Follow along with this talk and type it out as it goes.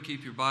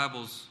keep your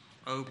Bibles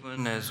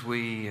open as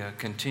we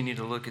continue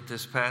to look at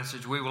this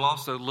passage. We will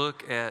also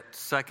look at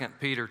 2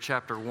 Peter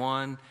chapter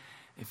 1,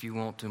 if you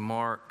want to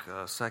mark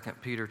 2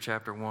 Peter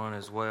chapter 1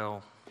 as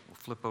well. We'll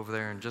flip over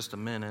there in just a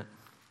minute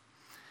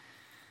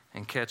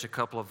and catch a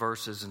couple of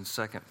verses in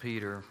 2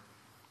 Peter.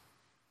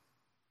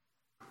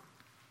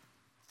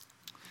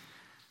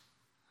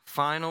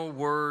 Final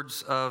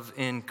words of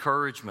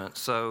encouragement.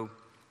 So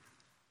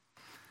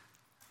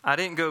I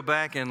didn't go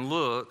back and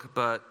look,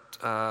 but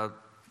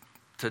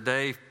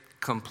today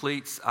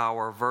completes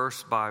our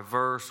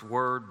verse-by-verse,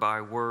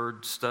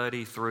 word-by-word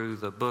study through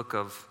the book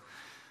of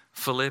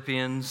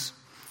Philippians.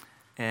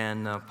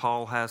 And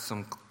Paul has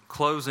some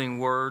closing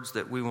words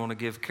that we want to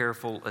give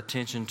careful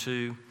attention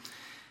to.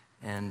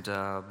 And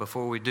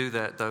before we do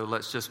that, though,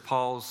 let's just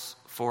pause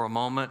for a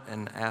moment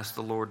and ask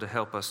the Lord to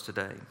help us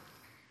today.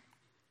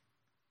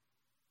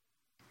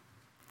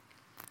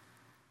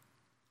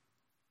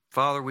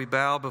 Father, we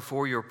bow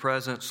before your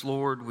presence,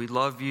 Lord. We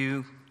love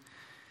you.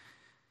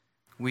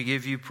 We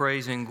give you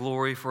praise and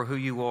glory for who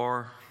you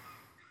are.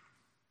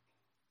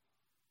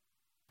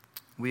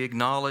 We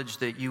acknowledge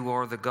that you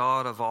are the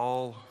God of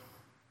all.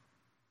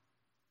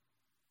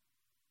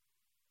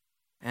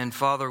 And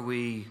Father,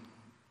 we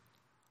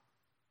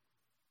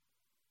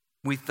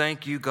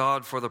thank you,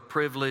 God, for the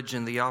privilege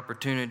and the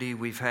opportunity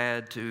we've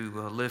had to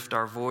lift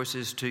our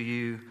voices to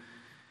you,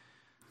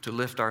 to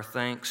lift our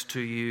thanks to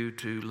you,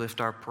 to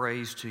lift our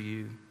praise to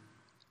you.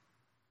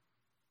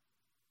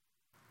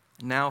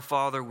 Now,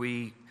 Father,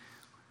 we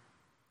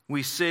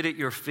sit at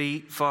your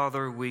feet,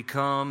 Father. We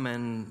come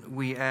and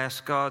we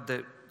ask, God,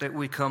 that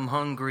we come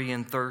hungry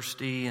and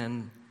thirsty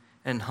and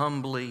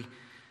humbly.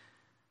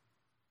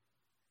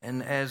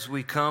 And as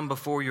we come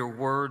before your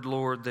word,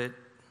 Lord,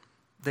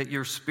 that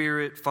your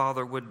Spirit,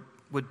 Father,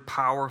 would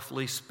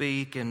powerfully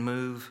speak and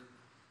move.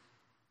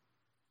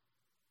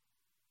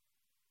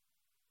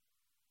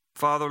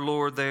 Father,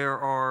 Lord, there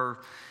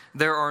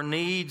are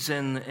needs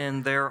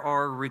and there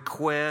are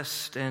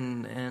requests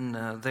and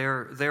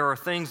there are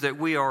things that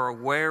we are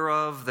aware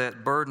of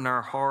that burden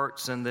our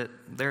hearts, and that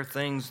there are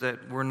things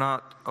that we're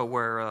not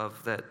aware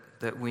of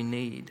that we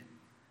need.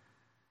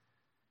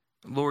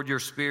 Lord, your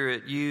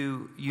Spirit,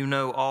 you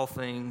know all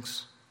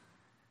things,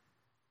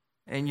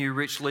 and you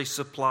richly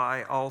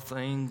supply all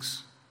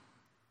things.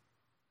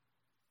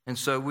 And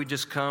so we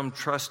just come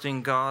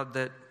trusting, God,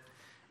 that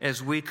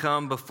as we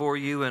come before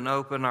you and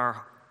open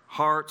our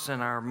hearts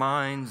and our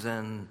minds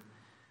and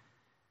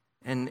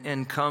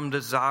come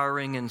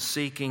desiring and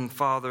seeking,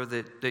 Father,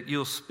 that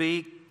you'll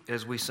speak,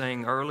 as we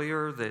sang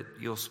earlier, that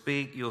you'll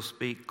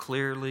speak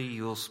clearly,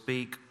 you'll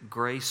speak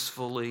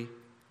gracefully,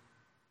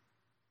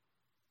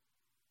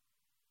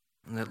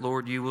 and that,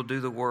 Lord, you will do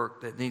the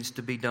work that needs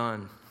to be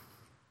done.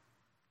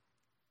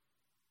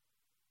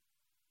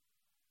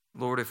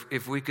 Lord,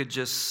 if we could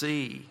just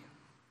see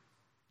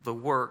the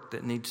work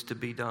that needs to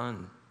be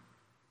done,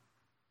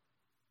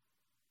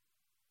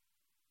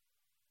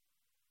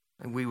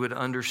 and we would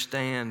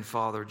understand,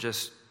 Father,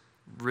 just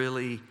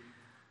really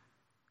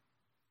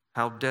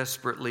how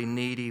desperately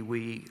needy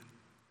we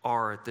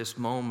are at this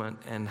moment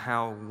and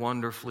how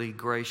wonderfully,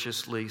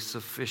 graciously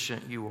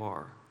sufficient you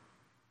are.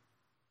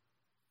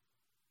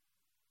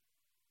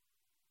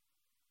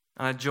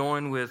 I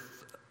join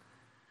with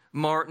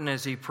Martin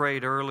as he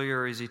prayed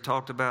earlier, as he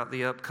talked about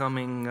the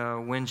upcoming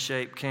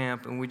WinShape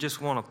camp, and we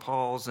just want to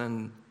pause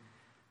and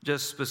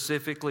just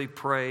specifically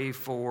pray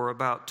for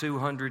about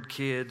 200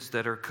 kids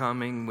that are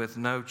coming with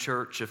no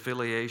church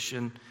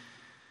affiliation,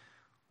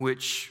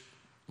 which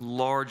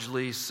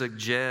largely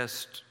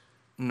suggests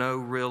no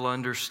real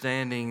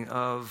understanding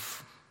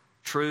of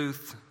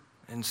truth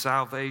and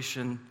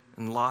salvation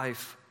and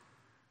life.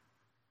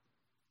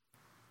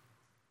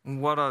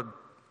 What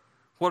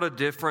a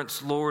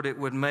difference, Lord, it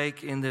would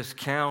make in this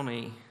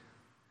county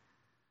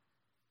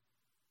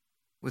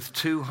with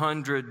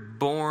 200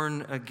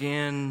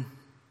 born-again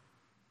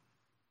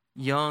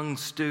young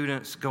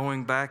students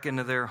going back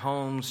into their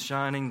homes,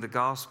 shining the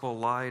gospel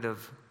light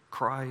of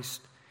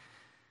Christ.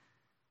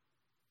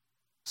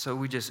 So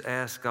we just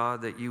ask,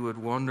 God, that you would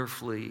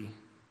wonderfully,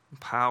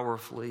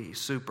 powerfully,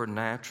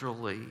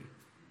 supernaturally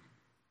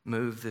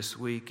move this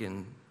week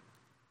in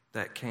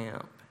that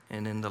camp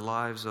and in the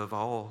lives of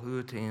all who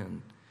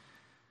attend.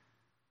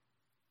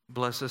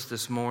 Bless us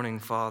this morning,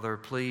 Father.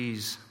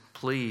 Please,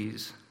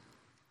 please,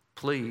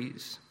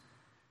 please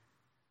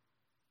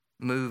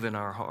move in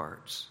our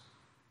hearts.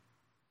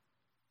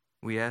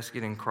 We ask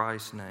it in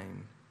Christ's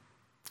name.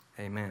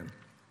 Amen.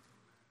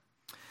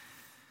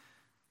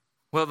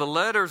 Well, the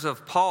letters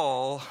of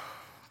Paul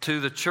to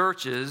the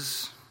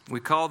churches,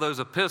 we call those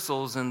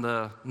epistles in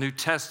the New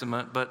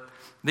Testament, but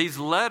these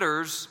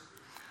letters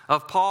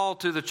of Paul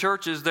to the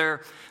churches,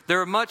 they're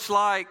much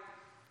like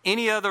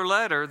any other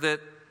letter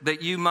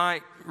that you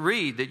might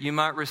read, that you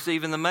might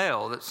receive in the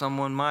mail, that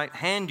someone might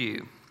hand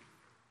you.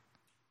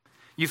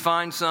 You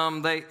find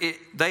some,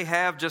 they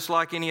have, just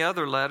like any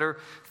other letter,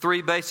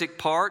 three basic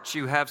parts.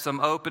 You have some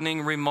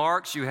opening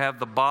remarks. You have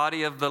the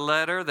body of the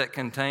letter that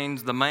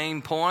contains the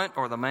main point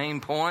or the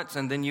main points.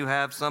 And then you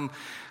have some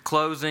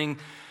closing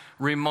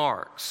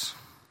remarks.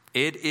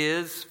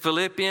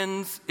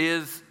 Philippians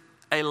is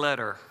a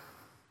letter.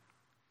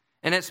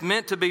 And it's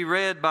meant to be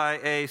read by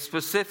a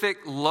specific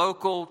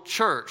local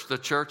church, the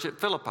church at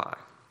Philippi.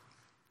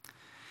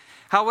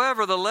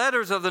 However, the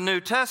letters of the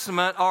New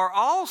Testament are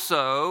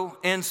also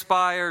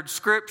inspired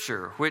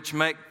scripture, which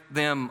make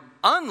them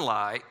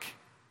unlike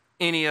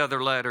any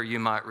other letter you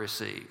might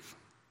receive.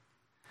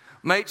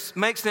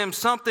 Makes them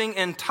something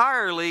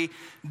entirely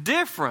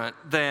different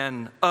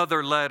than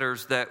other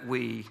letters that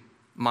we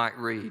might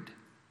read.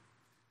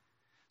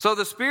 So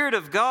the Spirit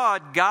of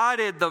God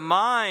guided the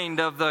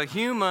mind of the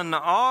human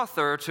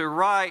author to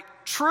write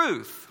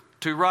truth,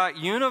 to write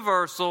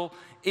universal,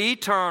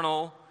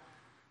 eternal,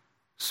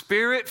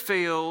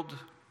 Spirit-filled,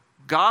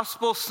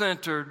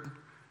 gospel-centered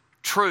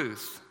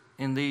truth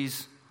in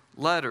these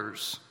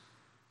letters.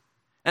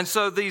 And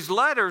so these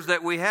letters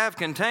that we have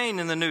contained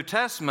in the New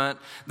Testament,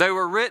 they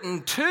were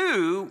written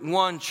to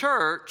one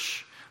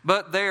church,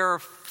 but they are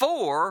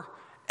for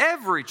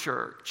every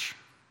church.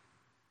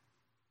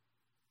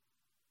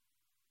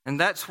 And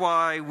that's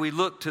why we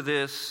look to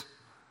this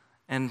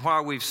and why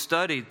we've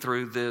studied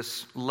through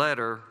this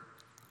letter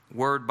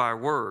word by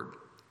word.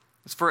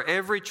 It's for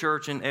every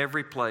church in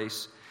every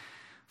place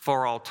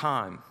for all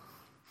time.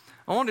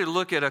 I wanted to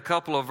look at a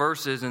couple of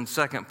verses in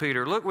 2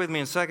 Peter. Look with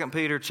me in 2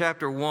 Peter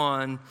chapter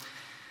 1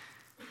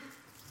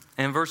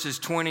 and verses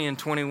 20 and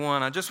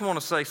 21. I just want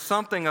to say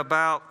something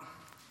about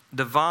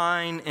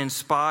divine,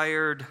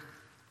 inspired,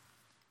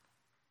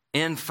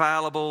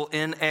 infallible,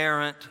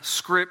 inerrant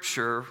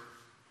Scripture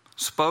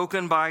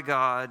spoken by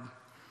God.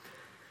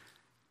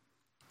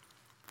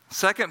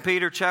 2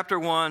 Peter chapter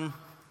 1,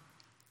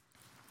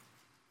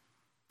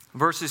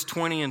 verses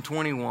 20 and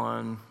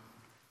 21.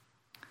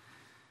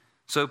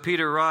 So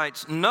Peter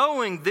writes,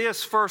 knowing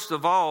this first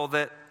of all,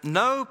 that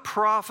no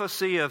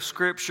prophecy of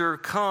Scripture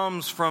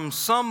comes from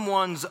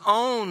someone's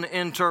own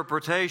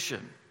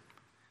interpretation.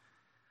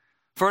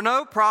 For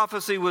no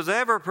prophecy was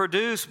ever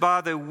produced by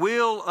the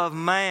will of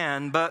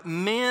man, but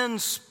men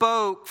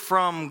spoke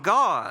from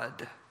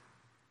God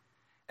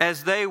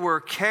as they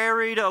were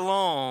carried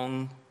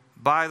along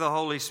by the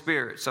Holy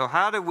Spirit. So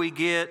how do we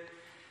get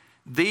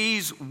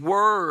these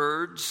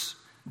words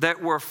that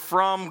were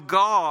from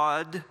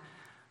God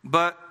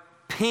but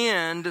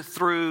penned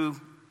through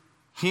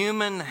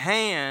human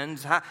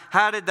hands?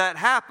 How did that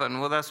happen?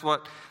 Well, that's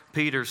what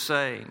Peter's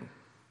saying.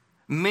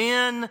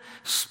 Men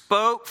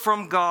spoke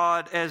from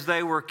God as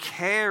they were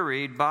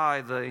carried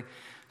by the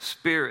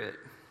Spirit.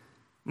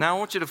 Now I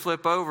want you to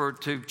flip over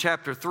to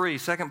chapter 3,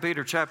 2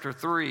 Peter chapter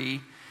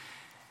 3,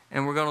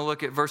 and we're going to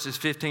look at verses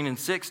 15 and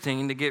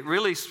 16 to get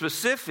really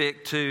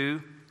specific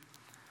to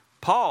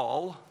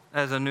Paul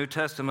as a New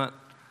Testament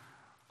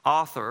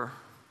author.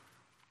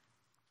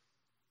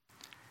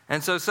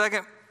 And so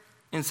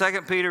in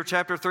 2 Peter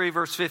chapter 3,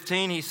 verse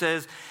 15, he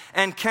says,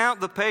 and count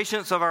the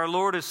patience of our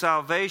Lord as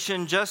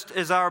salvation, just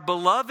as our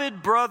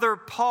beloved brother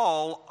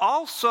Paul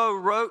also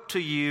wrote to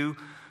you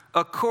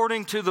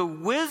according to the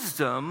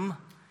wisdom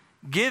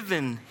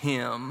given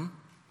him,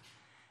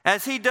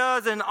 as he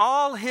does in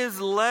all his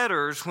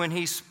letters when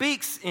he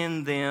speaks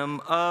in them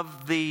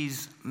of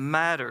these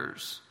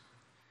matters.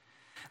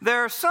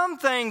 There are some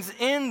things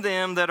in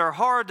them that are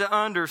hard to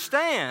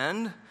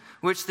understand,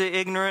 which the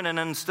ignorant and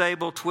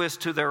unstable twist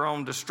to their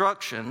own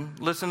destruction.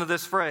 Listen to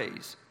this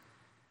phrase.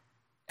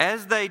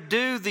 As they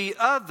do the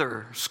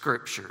other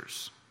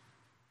scriptures.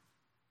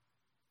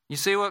 You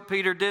see what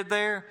Peter did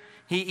there?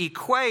 He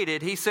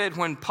said,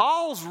 when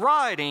Paul's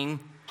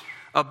writing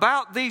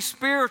about these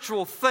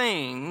spiritual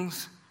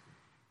things,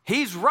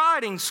 he's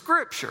writing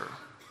Scripture.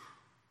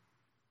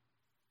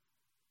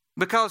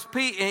 Because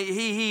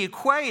he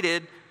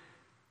equated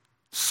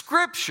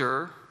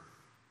Scripture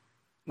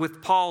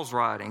with Paul's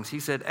writings. He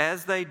said,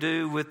 as they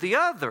do with the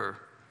other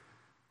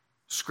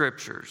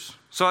Scriptures.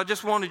 So I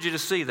just wanted you to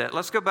see that.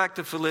 Let's go back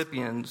to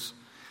Philippians.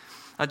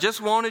 I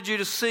just wanted you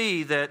to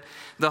see that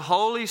the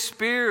Holy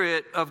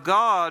Spirit of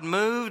God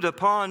moved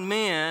upon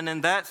men,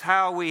 and that's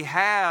how we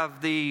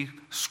have the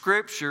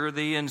Scripture,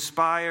 the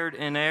inspired,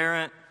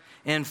 inerrant,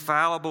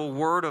 infallible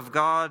Word of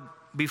God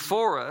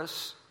before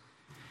us.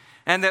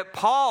 And that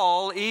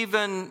Paul,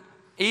 even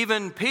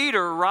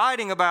Peter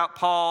writing about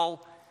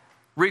Paul,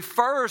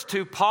 refers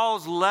to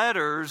Paul's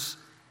letters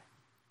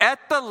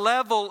at the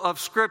level of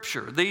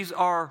Scripture. These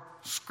are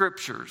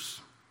Scriptures.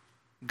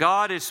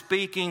 God is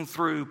speaking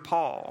through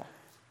Paul.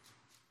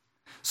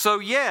 So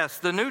yes,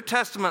 the New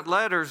Testament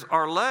letters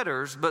are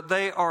letters, but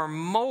they are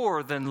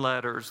more than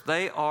letters.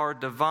 They are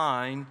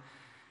divine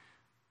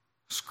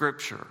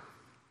Scripture.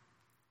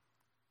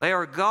 They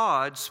are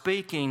God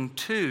speaking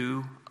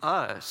to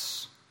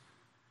us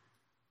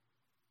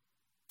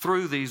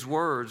through these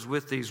words,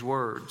 with these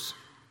words.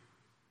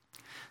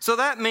 So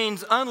that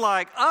means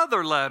unlike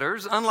other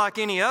letters, unlike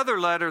any other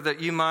letter that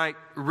you might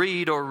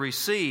read or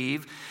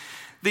receive,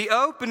 the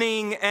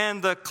opening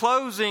and the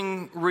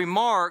closing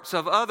remarks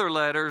of other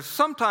letters,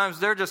 sometimes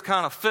they're just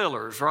kind of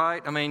fillers,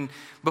 right? I mean,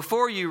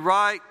 before you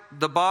write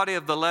the body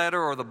of the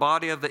letter or the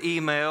body of the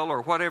email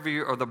or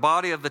whatever, or the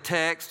body of the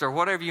text or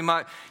whatever you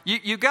might,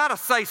 you got to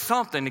say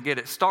something to get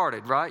it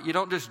started, right? You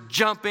don't just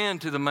jump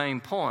into the main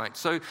point.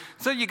 So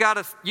you got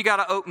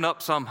to open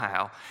up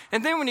somehow.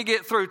 And then when you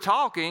get through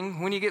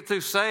talking, when you get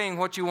through saying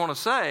what you want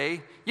to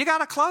say, you got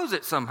to close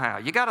it somehow.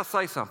 You got to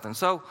say something.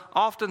 So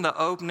often the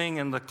opening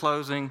and the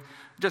closing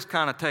just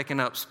kind of taking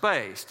up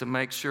space to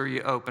make sure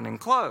you open and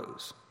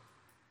close.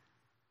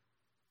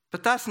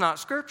 But that's not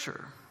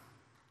Scripture.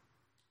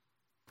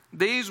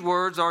 These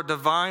words are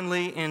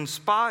divinely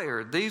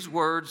inspired. These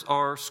words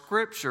are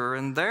Scripture,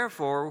 and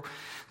therefore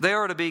they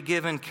are to be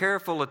given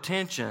careful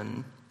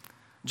attention,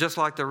 just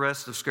like the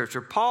rest of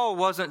Scripture. Paul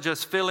wasn't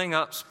just filling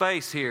up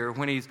space here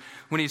when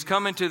he's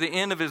coming to the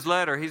end of his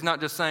letter. He's not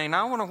just saying,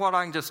 I wonder what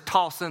I can just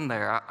toss in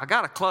there. I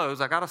got to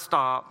close. I got to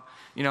stop.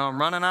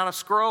 I'm running out of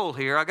scroll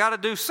here. I got to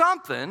do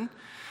something.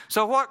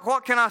 So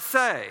what can I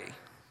say?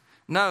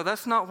 No,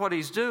 that's not what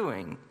he's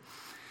doing.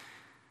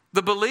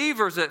 The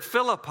believers at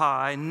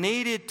Philippi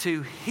needed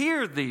to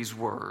hear these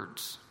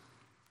words.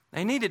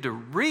 They needed to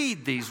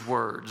read these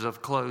words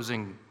of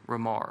closing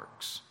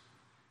remarks.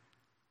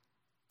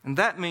 And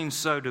that means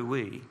so do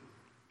we.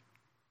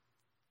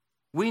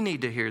 We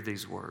need to hear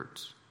these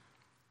words.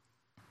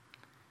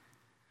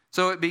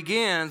 So it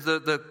begins,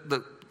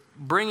 the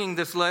bringing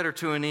this letter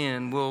to an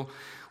end.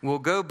 We'll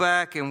go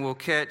back and we'll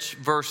catch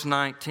verse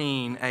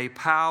 19, a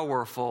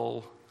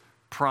powerful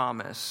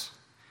promise.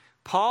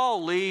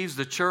 Paul leaves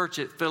the church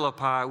at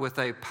Philippi with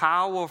a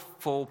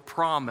powerful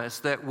promise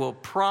that will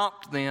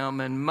prompt them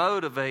and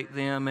motivate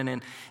them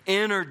and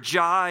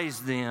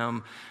energize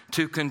them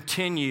to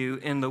continue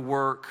in the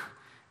work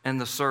and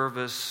the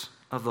service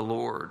of the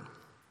Lord.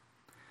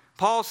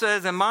 Paul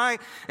says, and my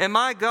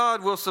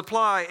God will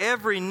supply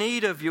every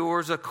need of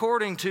yours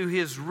according to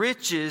his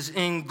riches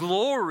in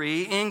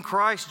glory in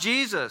Christ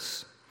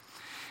Jesus.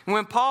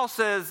 When Paul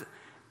says,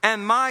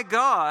 and my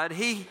God,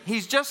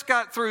 he's just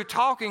got through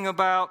instructing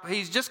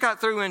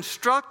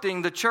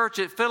the church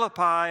at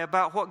Philippi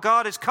about what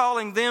God is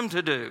calling them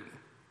to do.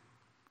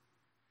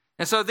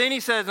 And so then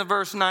he says in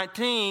verse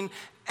 19,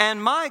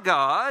 and my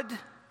God.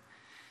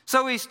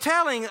 So he's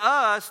telling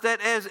us that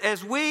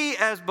as we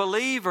as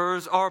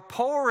believers are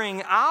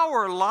pouring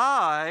our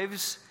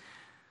lives,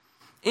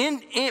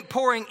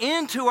 pouring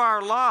into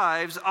our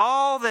lives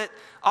all that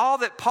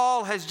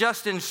Paul has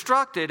just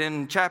instructed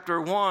in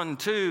chapter 1,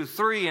 2,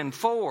 3, and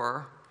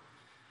 4,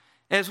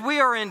 as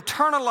we are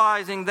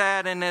internalizing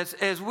that and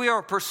as we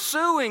are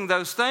pursuing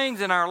those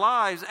things in our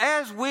lives,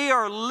 as we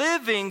are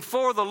living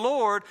for the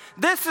Lord,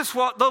 this is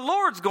what the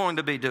Lord's going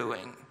to be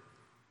doing.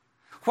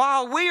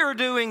 While we are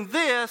doing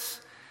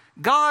this,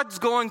 God's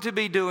going to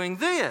be doing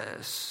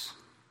this.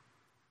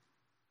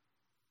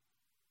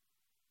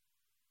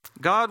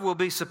 God will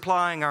be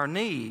supplying our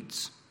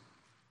needs.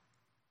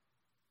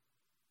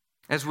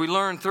 As we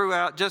learn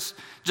throughout just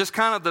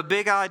kind of the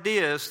big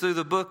ideas through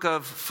the book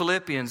of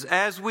Philippians,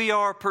 as we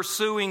are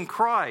pursuing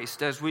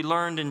Christ, as we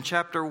learned in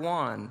chapter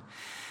 1,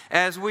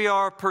 as we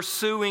are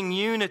pursuing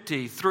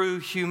unity through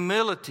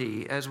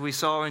humility, as we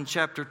saw in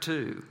chapter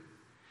 2,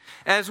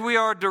 as we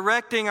are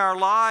directing our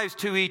lives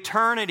to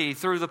eternity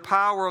through the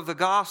power of the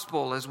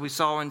gospel, as we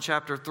saw in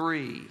chapter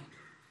 3,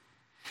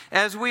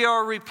 as we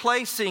are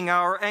replacing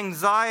our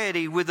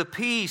anxiety with the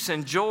peace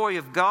and joy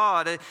of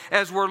God,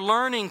 as we're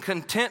learning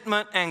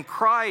contentment and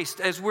Christ,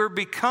 as we're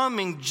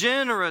becoming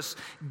generous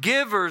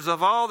givers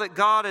of all that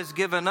God has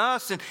given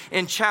us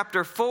in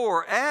chapter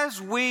 4,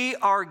 as we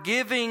are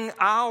giving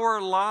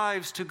our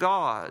lives to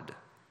God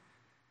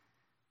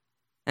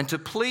and to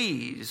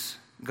please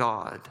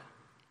God,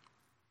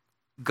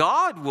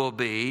 God will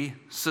be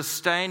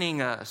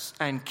sustaining us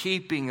and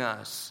keeping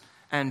us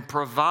and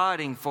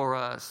providing for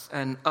us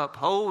and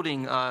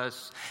upholding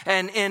us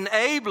and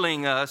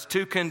enabling us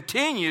to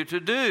continue to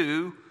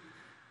do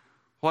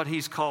what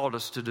He's called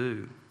us to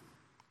do.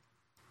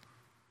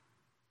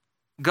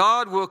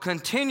 God will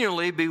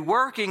continually be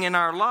working in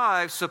our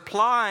lives,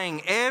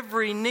 supplying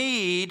every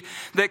need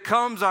that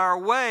comes our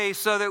way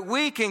so that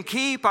we can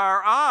keep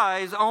our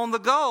eyes on the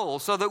goal,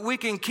 so that we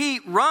can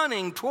keep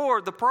running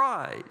toward the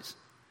prize.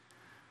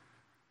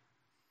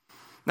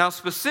 Now,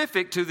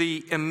 specific to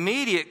the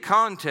immediate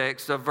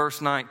context of verse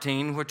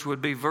 19, which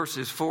would be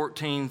verses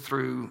 14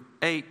 through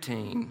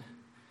 18,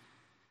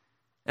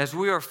 as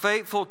we are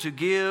faithful to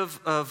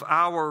give of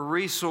our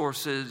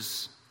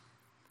resources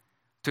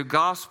to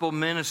gospel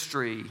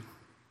ministry,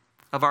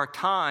 of our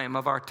time,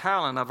 of our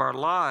talent, of our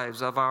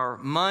lives, of our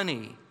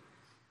money,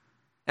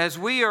 as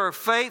we are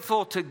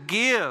faithful to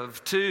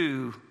give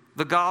to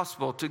the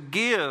gospel, to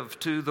give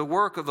to the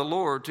work of the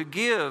Lord, to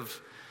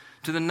give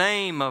to the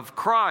name of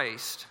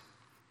Christ,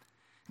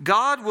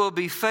 God will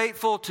be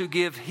faithful to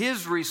give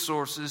His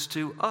resources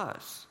to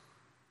us.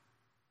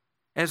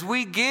 As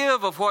we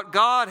give of what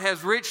God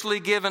has richly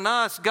given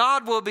us,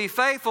 God will be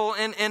faithful.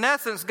 In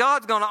essence,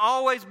 God's going to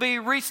always be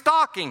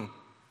restocking.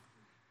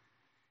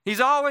 He's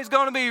always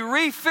going to be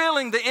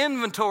refilling the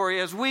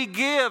inventory as we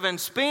give and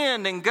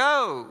spend and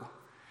go.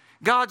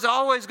 God's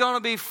always going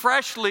to be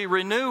freshly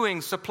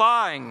renewing,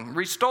 supplying,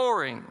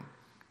 restoring.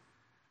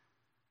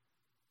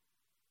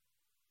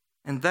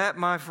 And that,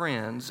 my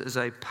friends, is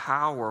a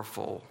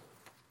powerful,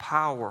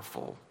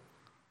 powerful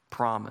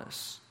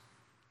promise.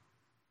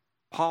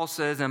 Paul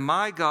says, and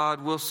my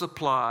God will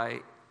supply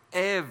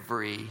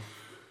every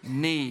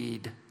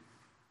need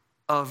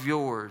of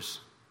yours.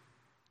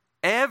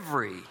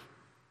 Every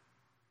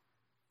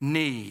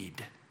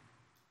need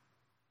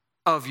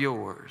of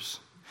yours.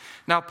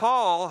 Now,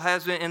 Paul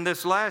has been, in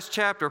this last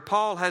chapter,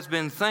 Paul has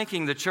been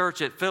thanking the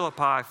church at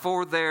Philippi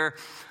for their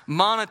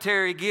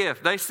monetary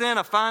gift. They sent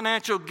a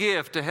financial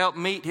gift to help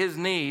meet his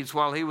needs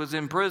while he was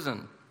in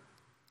prison.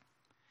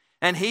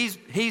 And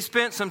he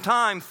spent some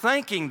time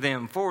thanking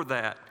them for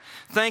that,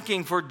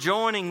 thanking for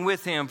joining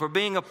with him, for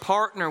being a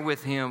partner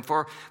with him,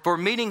 for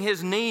meeting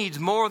his needs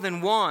more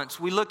than once.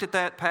 We looked at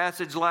that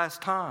passage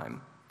last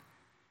time.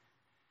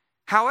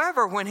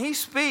 However, when he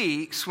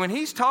speaks, when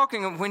he's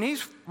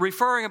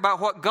referring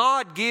about what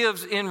God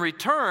gives in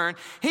return,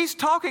 he's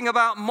talking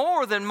about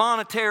more than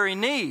monetary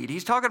need.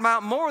 He's talking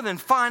about more than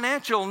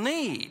financial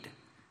need.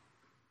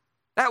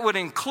 That would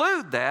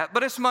include that,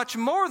 but it's much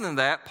more than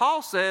that.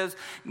 Paul says,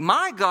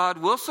 my God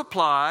will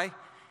supply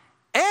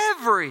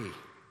every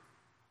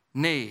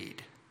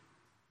need.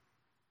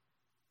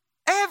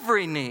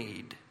 Every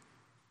need.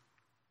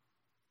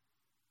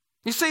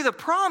 You see, the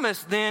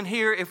promise then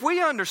here, if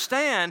we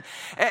understand,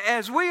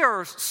 as we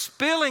are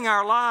spilling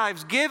our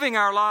lives, giving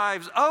our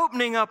lives,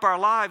 opening up our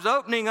lives,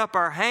 opening up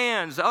our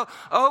hands,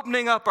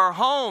 opening up our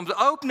homes,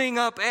 opening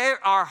up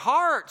our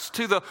hearts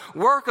to the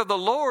work of the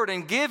Lord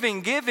and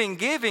giving,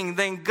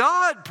 then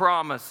God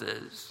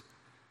promises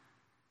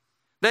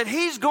that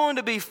He's going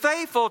to be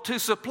faithful to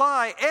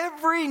supply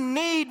every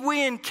need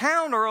we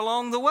encounter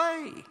along the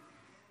way.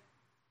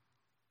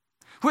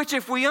 Which,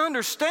 if we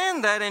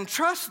understand that and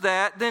trust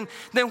that, then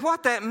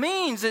what that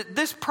means is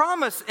this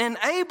promise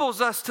enables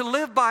us to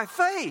live by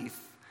faith.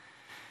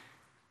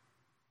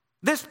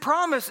 This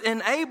promise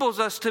enables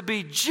us to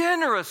be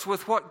generous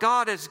with what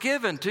God has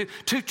given, to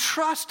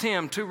trust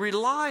Him, to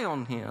rely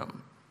on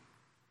Him.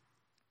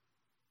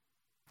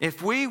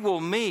 If we will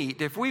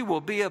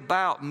be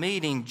about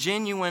meeting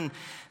genuine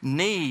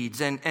needs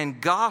and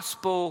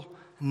gospel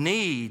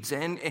needs,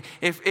 and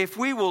if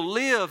we will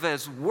live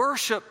as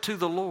worship to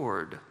the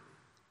Lord,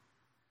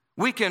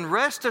 we can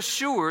rest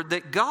assured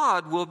that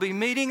God will be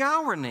meeting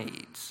our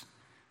needs.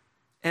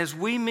 As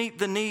we meet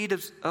the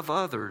needs of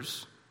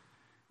others,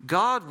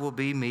 God will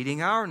be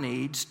meeting our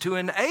needs to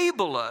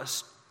enable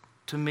us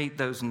to meet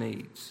those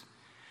needs.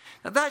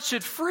 Now that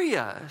should free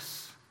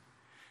us.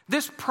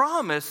 This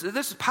promise,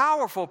 this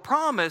powerful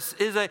promise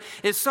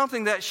is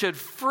something that should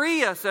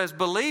free us as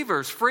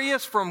believers, free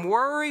us from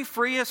worry,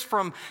 free us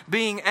from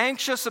being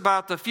anxious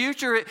about the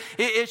future.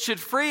 It should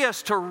free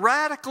us to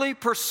radically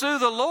pursue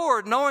the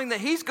Lord, knowing that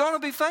He's going to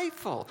be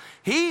faithful.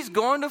 He's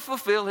going to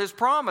fulfill His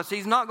promise.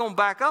 He's not going to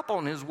back up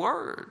on His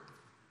word.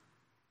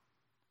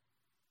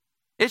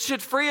 It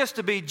should free us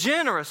to be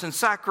generous and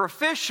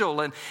sacrificial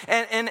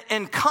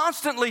and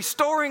constantly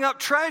storing up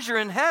treasure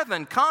in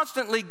heaven,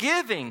 constantly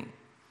giving.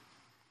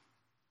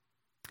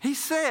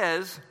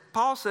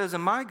 Paul says,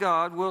 and my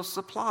God will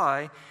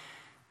supply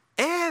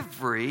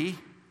every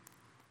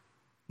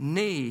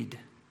need.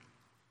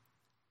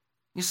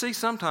 You see,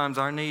 sometimes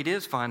our need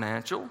is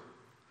financial,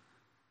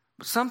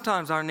 but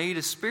sometimes our need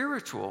is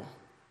spiritual.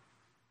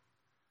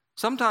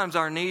 Sometimes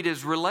our need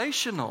is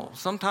relational.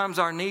 Sometimes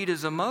our need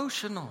is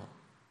emotional.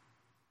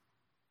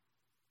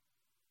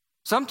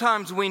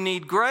 Sometimes we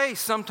need grace.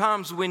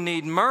 Sometimes we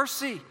need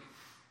mercy.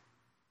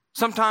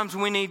 Sometimes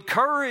we need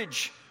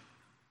courage.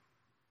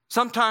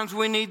 Sometimes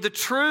we need the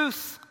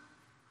truth.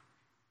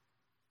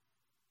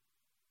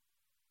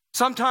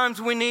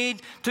 Sometimes we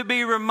need to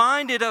be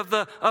reminded of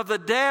the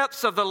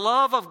depths of the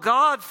love of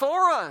God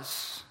for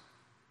us.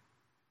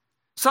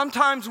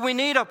 Sometimes we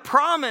need a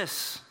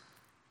promise.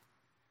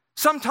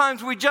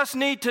 Sometimes we just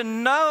need to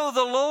know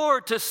the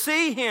Lord, to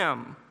see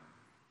Him.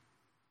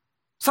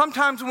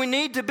 Sometimes we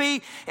need to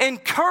be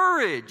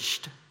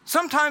encouraged.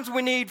 Sometimes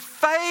we need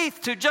faith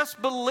to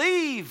just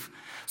believe.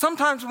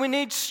 Sometimes we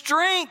need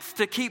strength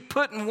to keep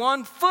putting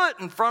one foot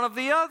in front of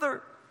the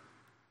other.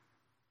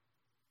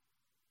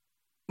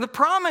 The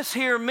promise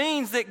here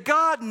means that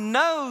God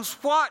knows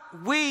what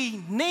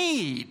we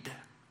need.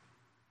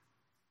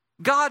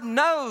 God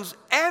knows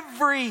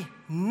every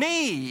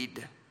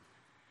need,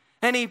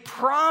 and He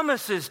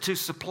promises to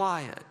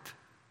supply it.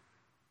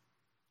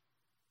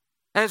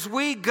 As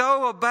we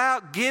go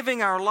about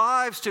giving our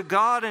lives to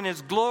God and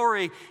His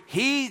glory,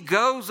 He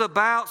goes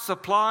about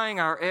supplying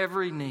our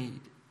every need.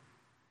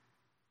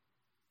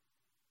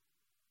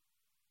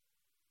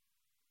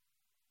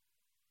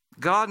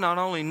 God not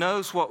only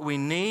knows what we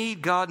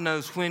need, God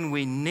knows when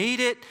we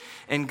need it,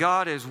 and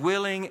God is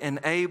willing and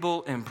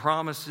able and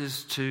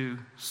promises to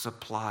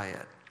supply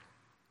it.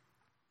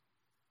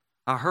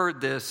 I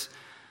heard this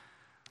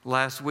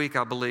last week,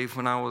 I believe,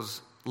 when I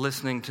was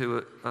listening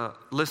to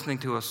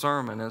a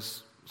sermon.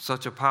 It's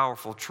such a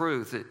powerful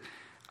truth.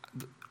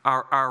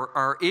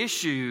 Our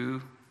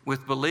issue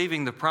with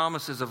believing the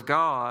promises of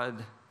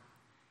God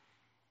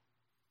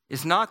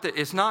is not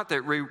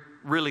that we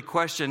really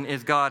question,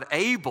 is God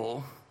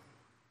able?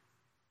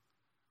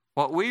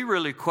 What we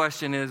really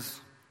question is,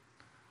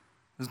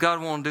 does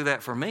God want to do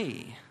that for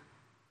me?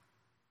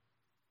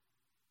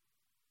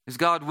 Is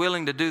God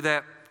willing to do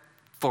that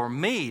for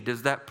me?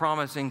 Does that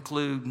promise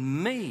include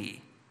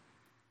me?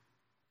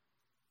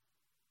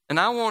 And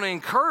I want to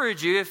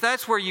encourage you, if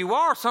that's where you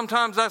are,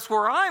 sometimes that's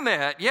where I'm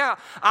at. Yeah,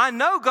 I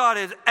know God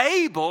is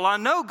able. I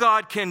know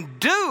God can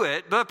do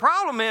it. But the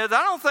problem is,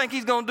 I don't think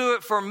He's going to do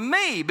it for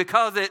me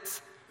because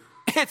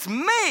it's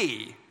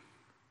me.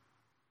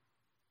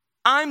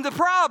 I'm the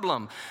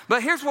problem.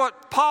 But here's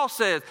what Paul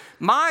says.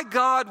 My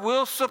God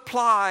will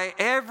supply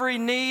every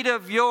need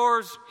of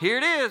yours. Here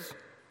it is.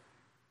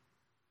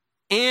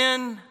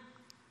 In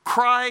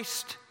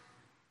Christ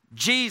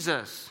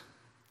Jesus.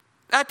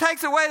 That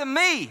takes away the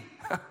me.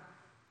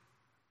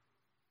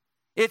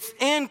 It's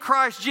in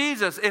Christ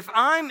Jesus. If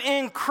I'm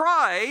in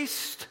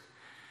Christ,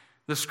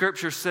 the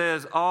Scripture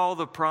says all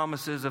the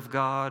promises of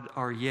God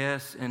are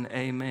yes and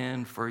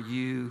amen for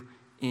you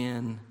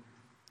in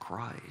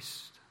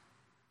Christ.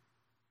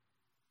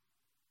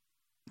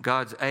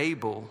 God's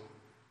able,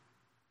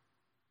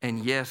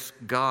 and yes,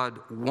 God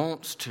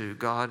wants to.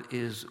 God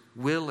is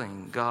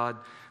willing. God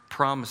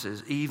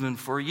promises, even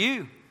for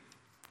you,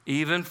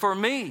 even for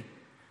me.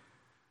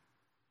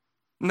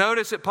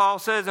 Notice that Paul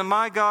says, and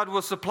my God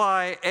will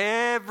supply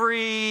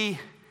every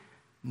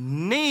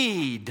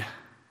need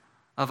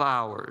of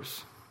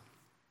ours.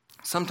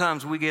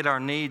 Sometimes we get our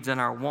needs and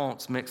our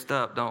wants mixed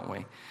up, don't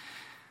we?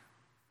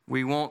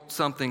 We want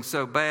something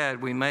so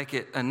bad we make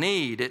it a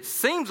need. It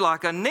seems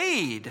like a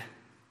need.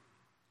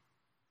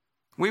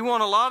 We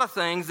want a lot of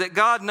things that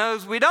God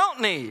knows we don't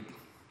need.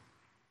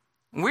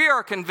 We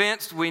are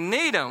convinced we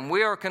need them.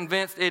 We are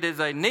convinced it is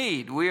a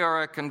need. We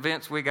are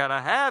convinced we got to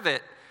have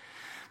it.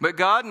 But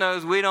God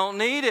knows we don't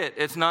need it.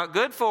 It's not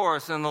good for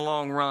us in the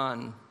long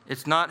run.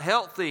 It's not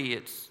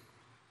healthy.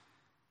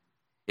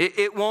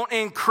 It won't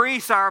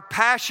increase our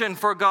passion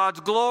for God's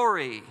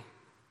glory.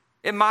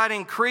 It might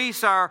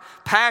increase our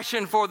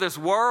passion for this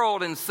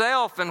world and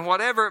self and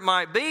whatever it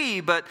might be,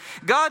 but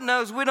God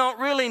knows we don't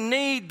really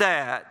need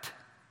that.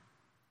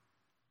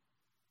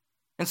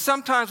 And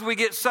sometimes we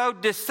get so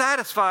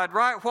dissatisfied,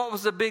 right? What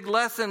was the big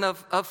lesson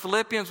of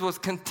Philippians was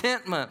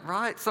contentment,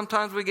 right?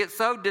 Sometimes we get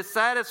so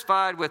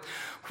dissatisfied with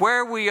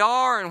where we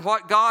are and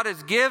what God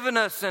has given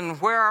us and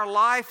where our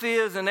life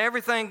is and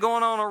everything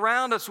going on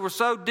around us. We're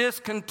so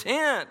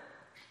discontent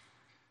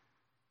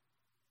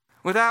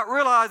without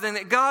realizing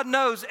that God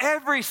knows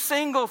every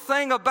single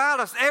thing about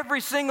us,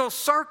 every single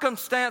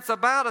circumstance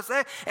about us,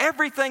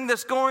 everything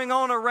that's going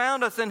on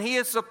around us, and He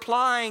is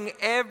supplying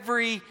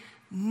every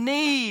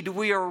need.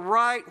 We are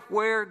right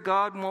where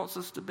God wants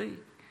us to be.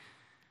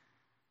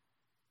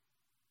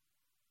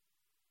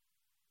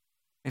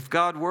 If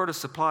God were to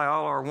supply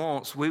all our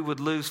wants, we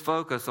would lose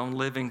focus on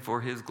living for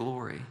His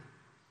glory.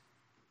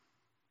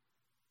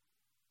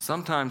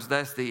 Sometimes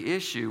that's the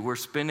issue. We're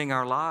spending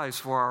our lives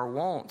for our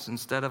wants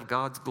instead of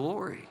God's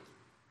glory.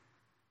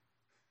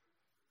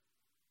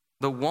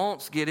 The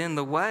wants get in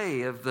the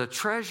way of the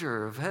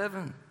treasure of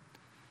heaven.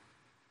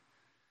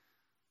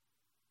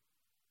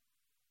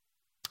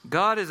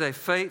 God is a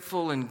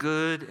faithful and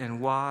good and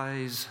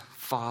wise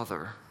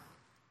Father.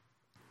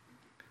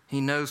 He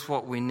knows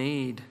what we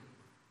need.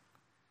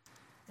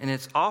 And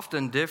it's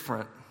often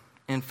different.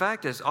 In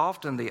fact, it's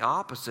often the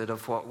opposite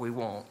of what we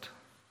want.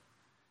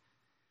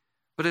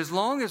 But as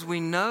long as we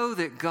know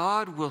that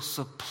God will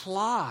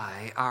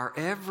supply our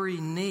every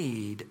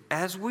need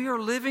as we are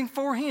living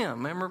for Him,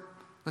 remember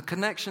the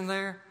connection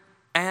there?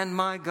 And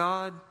my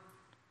God.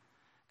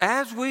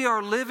 As we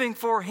are living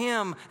for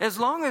Him, as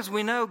long as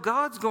we know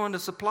God's going to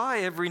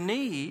supply every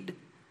need,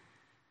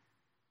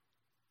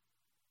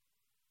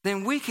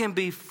 then we can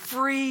be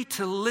free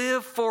to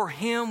live for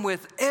Him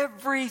with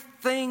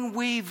everything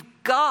we've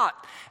got.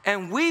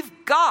 And we've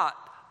got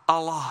a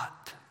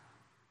lot.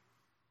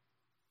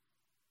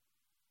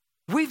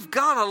 We've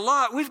got a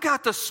lot. We've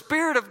got the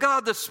Spirit of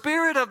God. The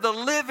Spirit of the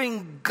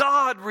living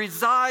God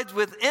resides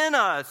within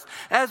us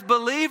as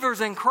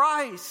believers in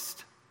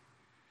Christ.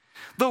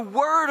 The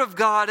Word of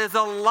God is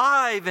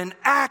alive and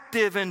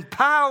active and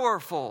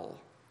powerful.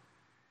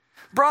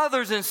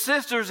 Brothers and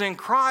sisters in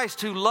Christ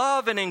who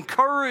love and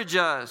encourage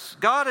us,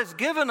 God has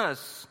given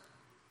us.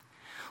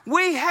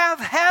 We have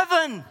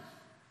heaven.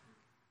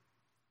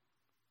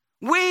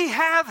 We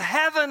have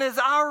heaven as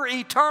our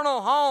eternal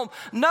home.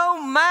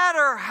 No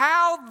matter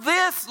how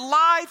this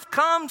life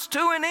comes to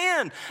an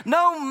end,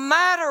 no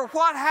matter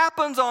what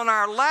happens on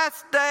our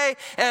last day,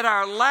 at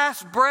our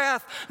last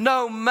breath,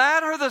 no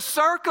matter the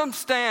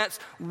circumstance,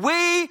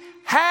 we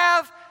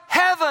have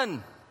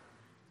heaven.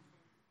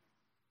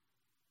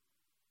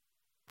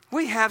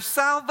 We have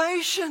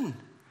salvation.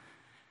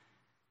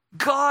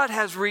 God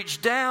has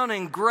reached down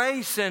in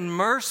grace and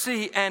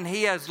mercy, and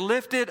He has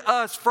lifted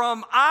us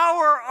from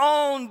our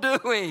own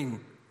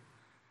doing.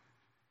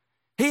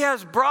 He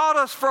has brought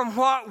us from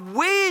what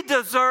we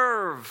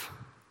deserve.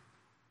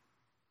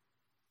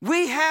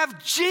 We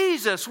have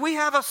Jesus. We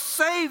have a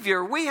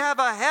Savior. We have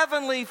a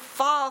Heavenly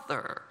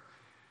Father.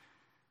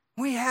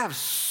 We have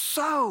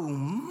so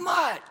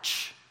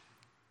much.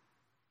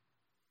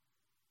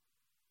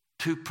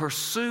 to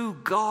pursue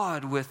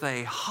God with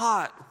a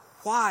hot,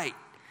 white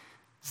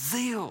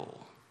zeal.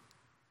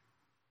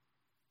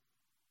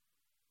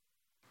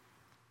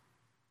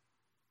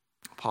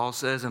 Paul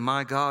says, and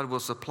my God will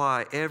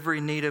supply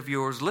every need of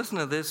yours. Listen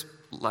to this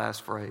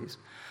last phrase.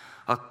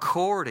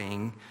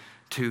 According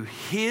to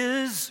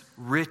His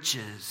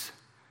riches.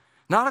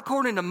 Not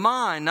according to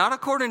mine, not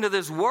according to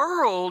this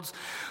world's,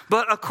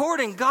 but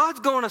God's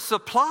going to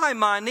supply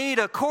my need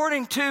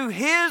according to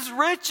His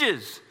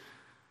riches.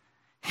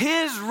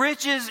 His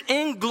riches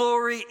in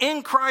glory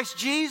in Christ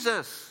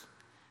Jesus.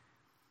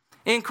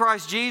 In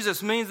Christ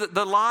Jesus means that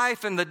the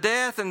life and the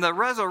death and the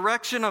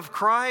resurrection of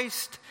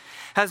Christ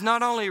has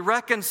not only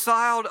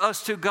reconciled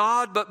us to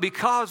God, but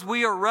because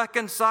we are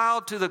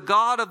reconciled to the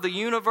God of the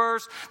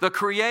universe, the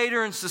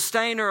creator and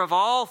sustainer of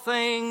all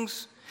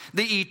things,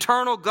 the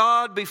eternal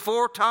God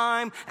before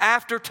time,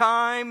 after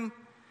time.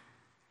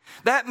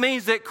 That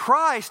means that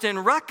Christ, in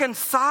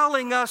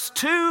reconciling us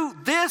to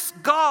this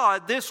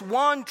God, this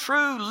one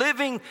true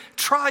living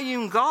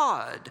triune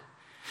God,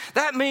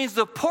 that means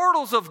the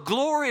portals of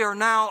glory are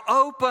now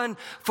open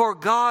for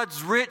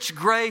God's rich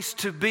grace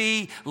to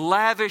be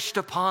lavished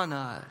upon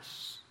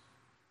us.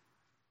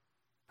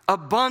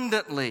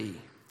 Abundantly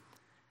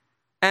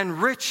and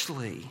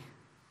richly.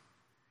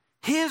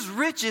 His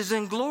riches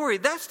and glory.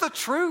 That's the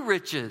true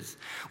riches.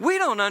 We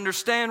don't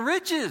understand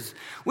riches.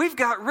 We've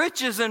got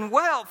riches and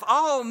wealth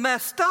all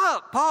messed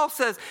up. Paul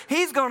says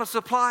He's going to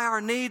supply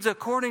our needs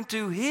according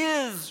to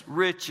His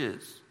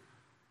riches.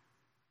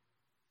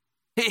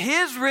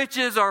 His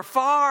riches are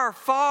far,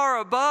 far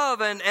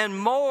above and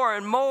more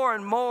and more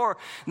and more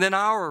than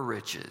our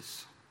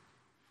riches.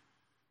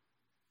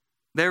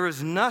 There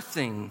is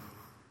nothing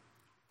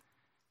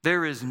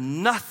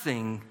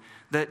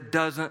that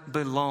doesn't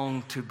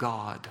belong to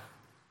God.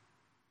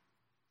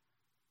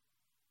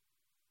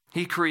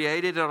 He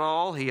created it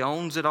all. He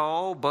owns it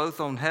all, both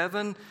on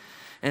heaven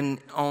and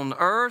on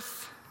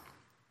earth,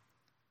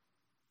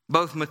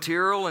 both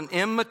material and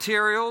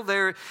immaterial.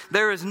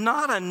 There is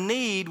not a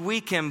need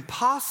we can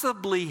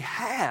possibly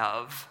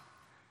have.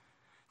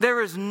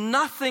 There is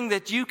nothing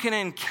that you can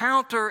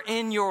encounter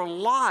in your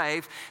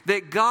life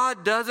that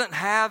God doesn't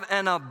have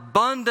an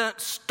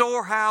abundant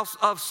storehouse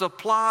of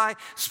supply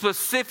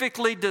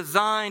specifically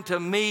designed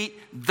to meet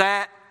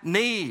that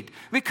need.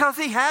 Because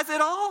He has it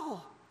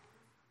all.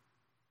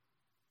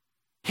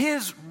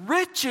 His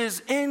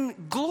riches in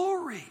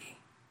glory.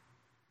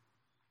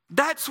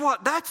 That's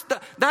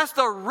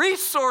the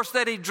resource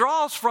that He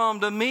draws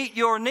from to meet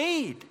your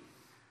need.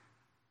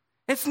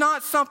 It's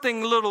not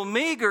something little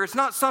meager. It's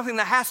not something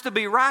that has to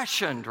be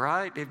rationed,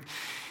 right?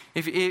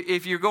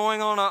 If you're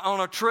going on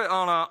a trip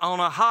on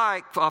a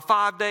hike, a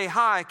 5-day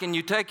hike, and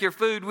you take your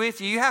food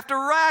with you, you have to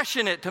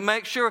ration it to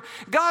make sure.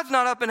 God's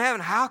not up in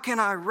heaven. How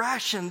can I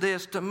ration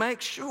this to make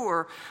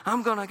sure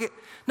I'm going to get?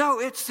 No,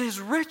 it's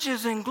His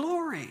riches and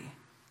glory.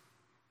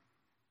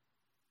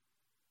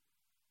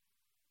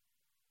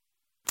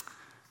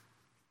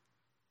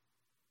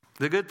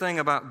 The good thing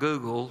about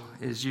Google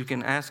is you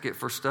can ask it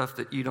for stuff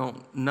that you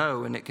don't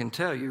know and it can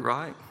tell you,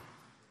 right?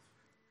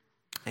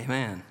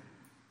 Amen.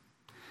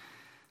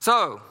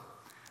 So,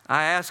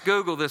 I asked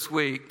Google this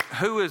week,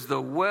 who is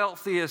the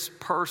wealthiest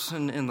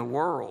person in the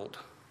world?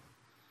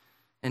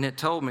 And it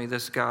told me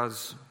this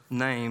guy's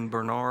name,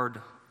 Bernard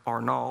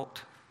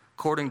Arnault.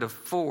 According to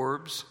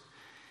Forbes,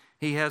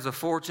 he has a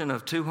fortune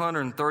of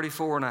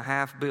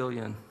 $234.5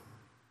 billion.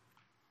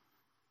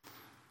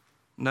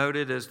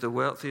 Noted as the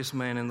wealthiest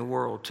man in the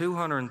world,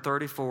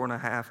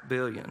 $234.5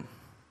 billion.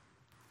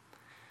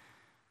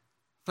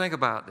 Think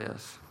about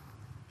this.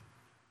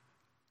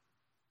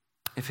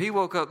 If he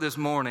woke up this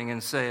morning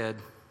and said,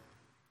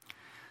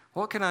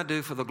 what can I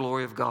do for the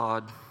glory of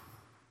God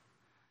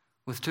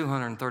with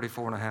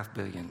 $234.5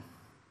 billion?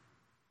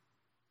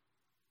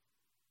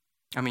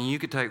 I mean, you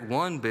could take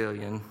 $1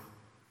 billion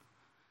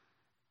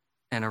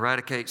and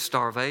eradicate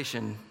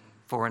starvation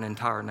for an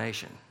entire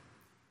nation.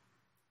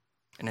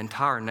 An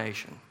entire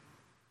nation.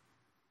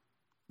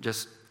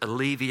 Just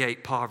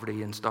alleviate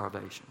poverty and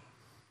starvation.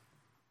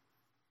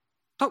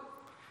 So,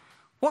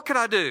 what could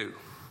I do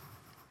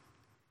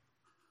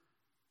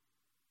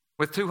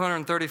with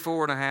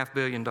 $234.5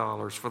 billion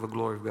for the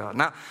glory of God?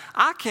 Now,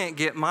 I can't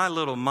get my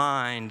little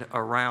mind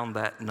around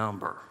that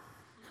number.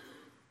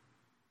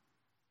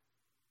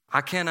 I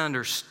can't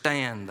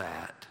understand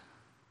that.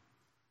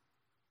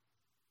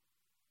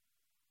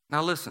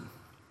 Now listen.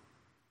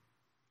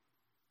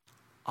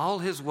 All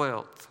His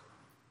wealth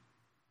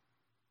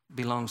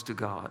belongs to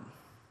God.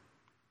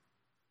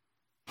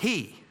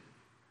 He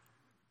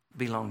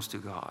belongs to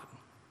God.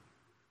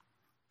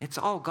 It's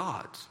all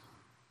God's.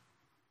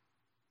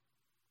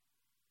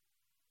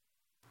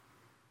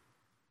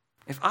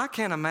 If I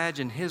can't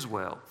imagine His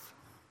wealth,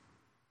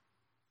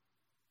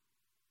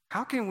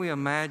 how can we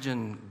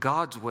imagine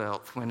God's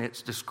wealth when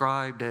it's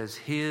described as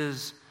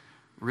His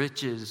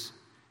riches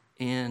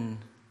in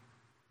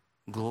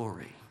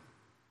glory?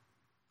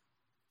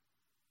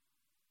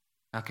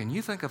 Now, can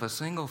you think of a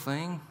single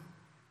thing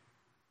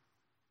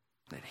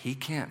that He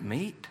can't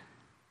meet?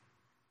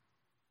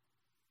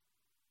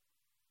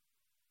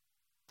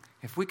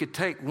 If we could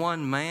take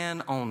one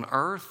man on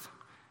earth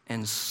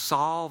and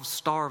solve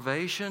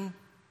starvation,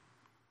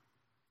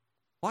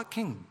 what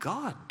can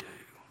God do?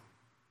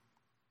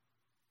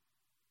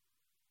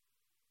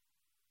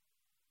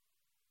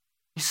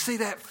 You see,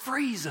 that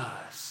frees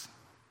us.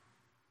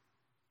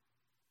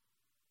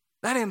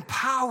 That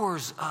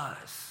empowers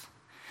us.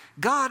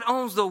 God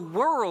owns the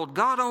world.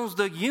 God owns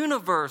the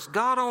universe.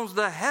 God owns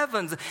the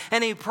heavens.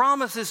 And He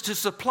promises to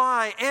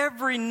supply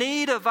every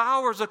need of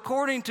ours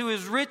according to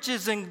His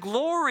riches and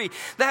glory.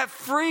 That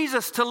frees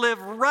us to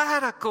live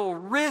radical,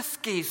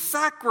 risky,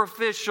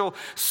 sacrificial,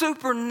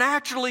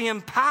 supernaturally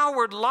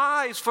empowered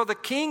lives for the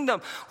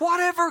kingdom.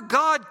 Whatever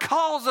God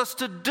calls us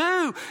to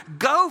do,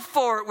 go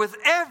for it with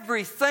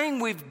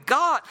everything we've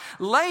got.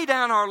 Lay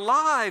down our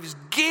lives.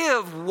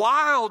 Give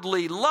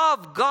wildly.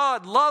 Love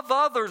God. Love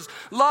others.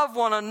 Love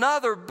one another.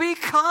 Be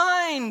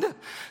kind,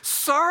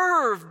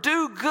 serve,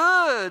 do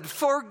good,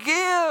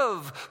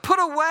 forgive, put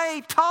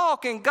away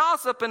talk and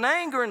gossip and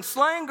anger and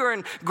slander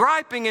and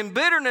griping and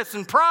bitterness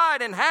and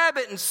pride and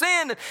habit and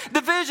sin and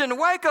division.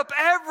 Wake up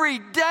every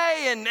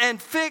day and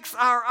fix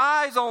our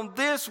eyes on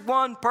this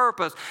one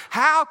purpose.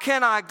 How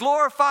can I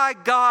glorify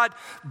God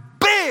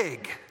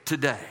big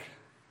today?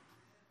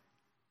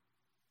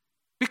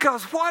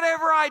 Because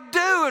whatever I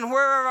do and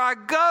wherever I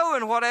go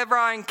and whatever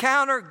I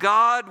encounter,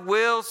 God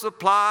will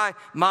supply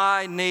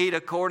my need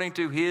according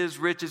to His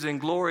riches and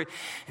glory.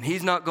 And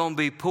He's not going to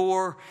be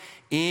poor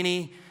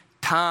any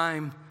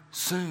time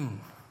soon.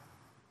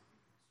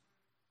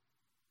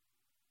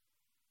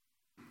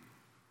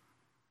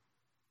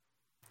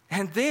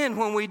 And then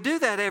when we do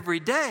that every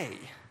day,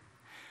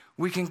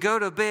 we can go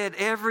to bed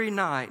every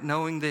night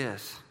knowing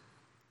this.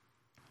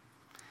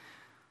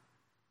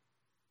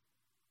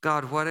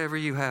 God, whatever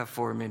you have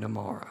for me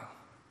tomorrow,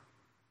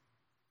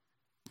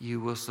 you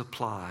will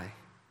supply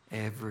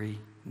every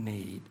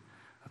need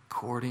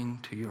according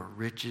to your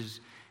riches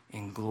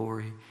and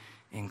glory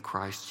in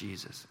Christ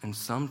Jesus. And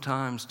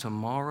sometimes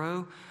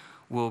tomorrow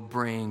will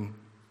bring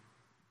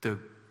the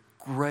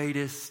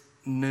greatest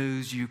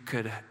news you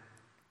could,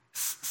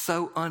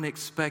 so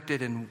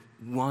unexpected and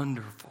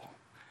wonderful.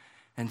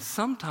 And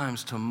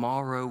sometimes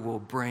tomorrow will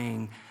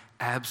bring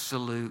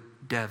absolute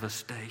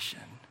devastation.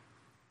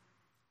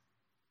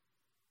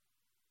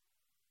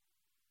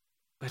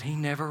 But He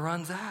never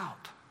runs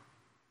out.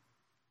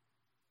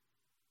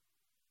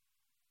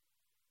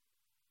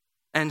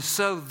 And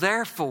so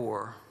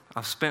therefore,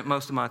 I've spent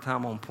most of my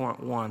time on point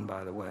 1,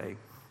 by the way.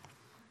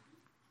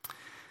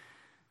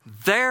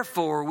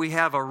 Therefore, we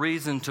have a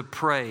reason to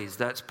praise.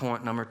 That's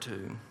point number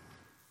 2.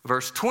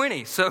 Verse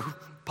 20. So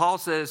Paul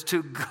says,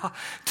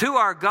 to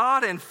our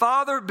God and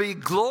Father be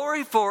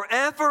glory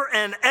forever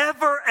and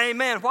ever.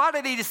 Amen. Why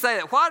did he just say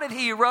that? Why did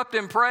he erupt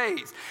in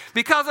praise?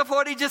 Because of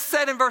what he just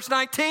said in verse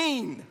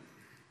 19.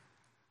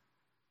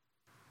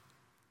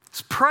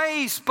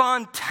 Praise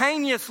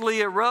spontaneously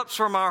erupts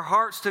from our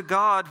hearts to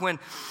God when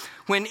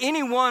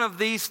any one of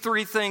these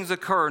 3 things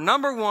occur.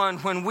 Number 1,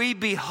 when we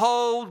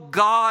behold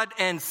God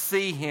and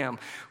see Him.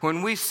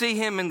 When we see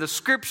Him in the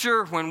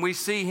Scripture, when we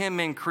see Him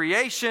in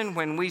creation,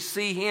 when we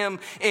see Him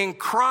in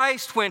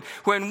Christ, when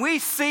we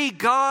see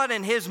God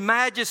and His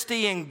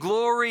majesty and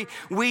glory,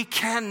 we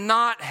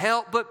cannot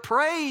help but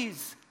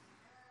praise.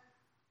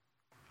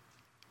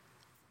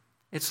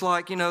 It's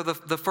like,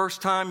 the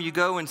first time you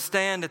go and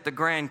stand at the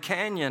Grand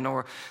Canyon,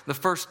 or the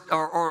first,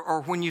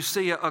 or when you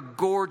see a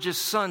gorgeous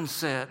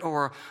sunset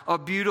or a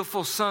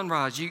beautiful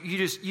sunrise. You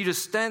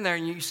just stand there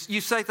and you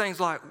say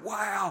things like,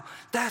 "Wow,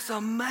 that's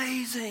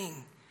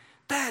amazing!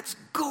 That's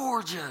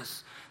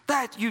gorgeous!"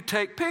 That you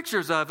take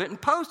pictures of it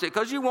and post it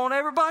because you want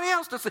everybody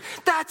else to see.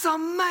 That's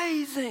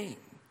amazing.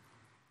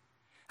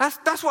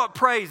 That's what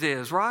praise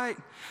is, right?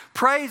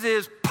 Praise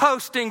is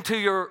posting to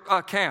your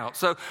account.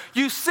 So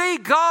you see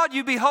God,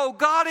 you behold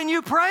God, and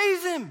you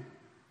praise Him.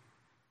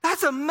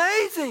 That's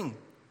amazing.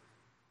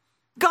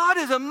 God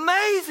is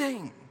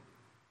amazing.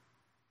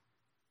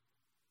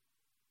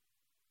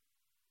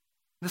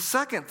 The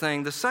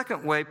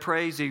second way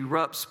praise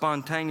erupts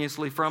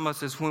spontaneously from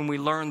us is when we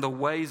learn the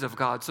ways of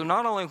God. So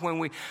not only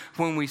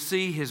when we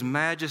see His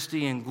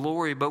majesty and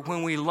glory, but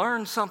when we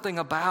learn something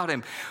about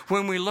Him,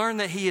 when we learn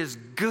that He is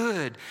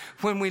good,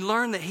 when we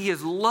learn that He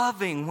is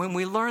loving, when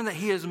we learn that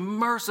He is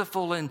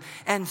merciful and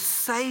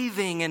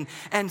saving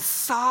and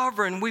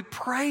sovereign, we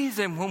praise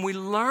Him when we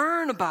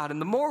learn about Him,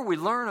 the more we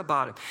learn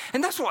about Him.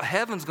 And that's what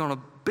heaven's going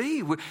to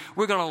be. We're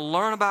going to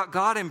learn about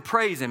God and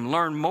praise Him.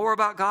 Learn more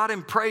about God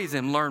and praise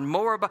Him. Learn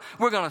more about...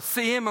 We're going to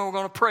see Him and we're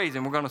going to praise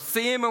Him. We're going to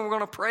see Him and we're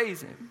going to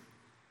praise Him.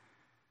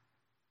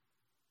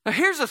 Now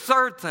here's the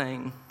third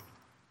thing.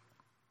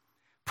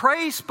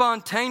 Praise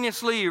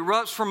spontaneously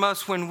erupts from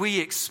us when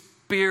we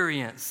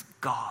experience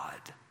God.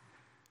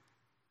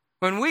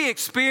 When we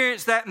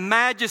experience that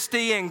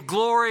majesty and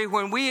glory,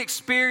 when we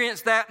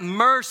experience that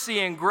mercy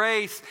and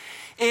grace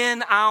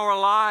in our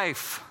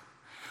life.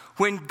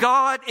 When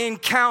God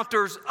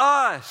encounters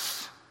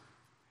us,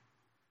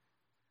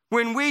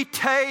 when we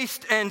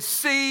taste and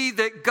see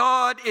that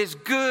God is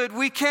good,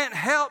 we can't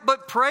help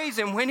but praise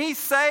Him. When He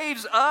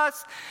saves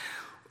us,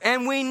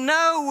 And we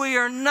know we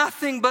are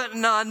nothing but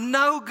a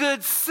no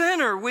good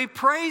sinner. We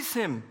praise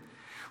Him.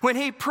 When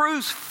He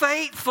proves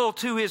faithful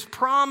to His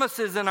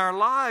promises in our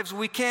lives,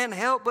 we can't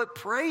help but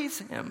praise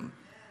Him.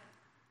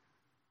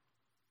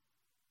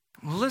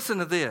 Well, listen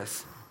to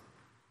this.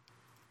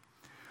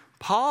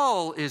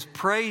 Paul is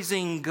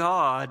praising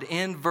God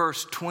in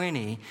verse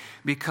 20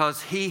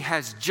 because he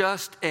has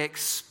just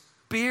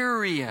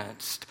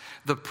experienced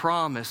the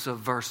promise of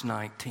verse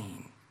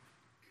 19.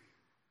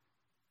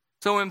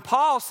 So when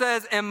Paul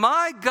says, "And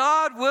my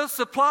God will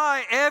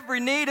supply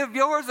every need of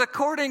yours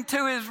according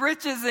to His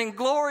riches and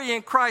glory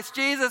in Christ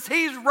Jesus,"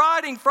 he's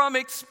writing from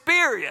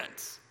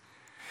experience.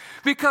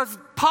 Because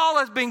Paul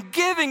has been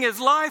giving his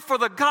life for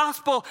the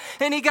gospel,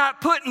 and he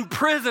got put in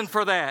prison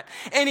for that.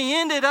 And he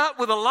ended up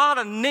with a lot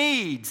of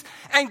needs.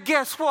 And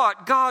guess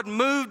what? God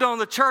moved on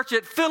the church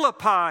at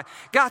Philippi,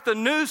 got the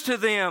news to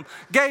them,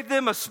 gave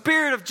them a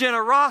spirit of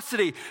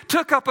generosity,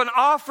 took up an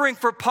offering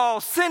for Paul,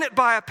 sent it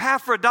by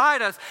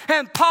Epaphroditus,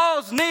 and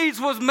Paul's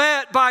needs was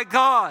met by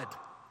God.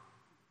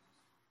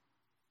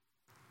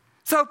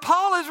 So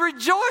Paul is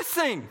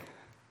rejoicing.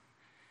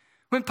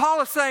 When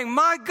Paul is saying,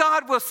 "My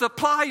God will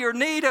supply your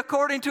need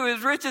according to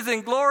His riches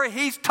and glory,"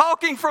 he's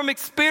talking from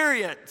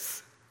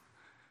experience.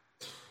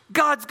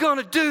 God's going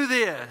to do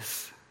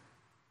this.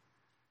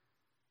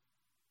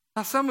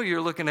 Now, some of you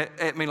are looking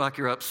at me like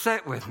you're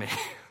upset with me.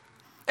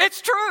 It's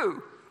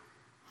true.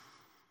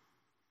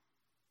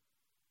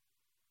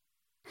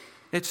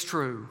 It's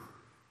true.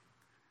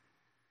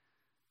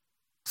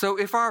 So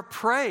if our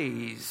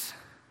praise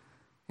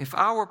is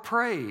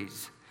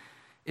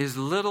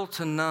little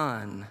to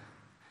none,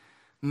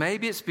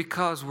 maybe it's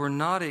because we're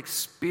not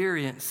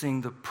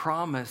experiencing the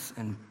promise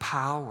and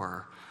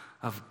power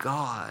of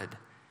God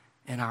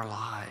in our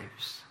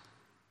lives.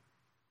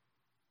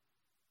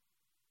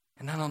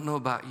 And I don't know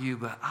about you,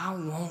 but I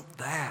want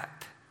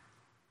that.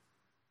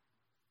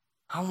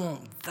 I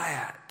want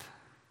that.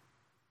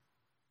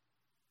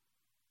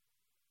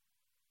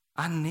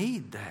 I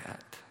need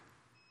that.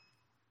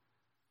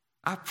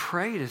 I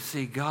pray to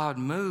see God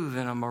move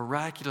in a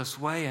miraculous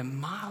way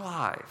in my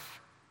life.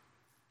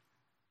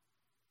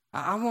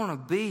 I want to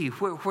be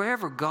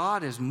wherever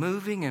God is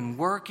moving and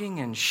working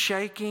and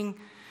shaking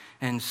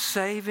and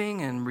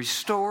saving and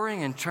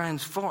restoring and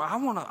transforming. I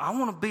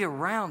want to be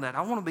around that.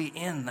 I want to be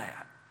in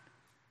that.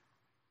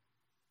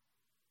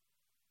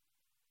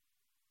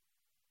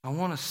 I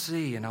want to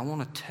see and I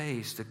want to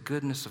taste the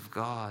goodness of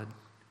God.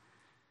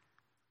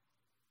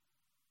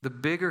 The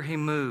bigger He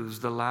moves,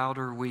 the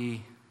louder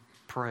we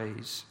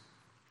praise.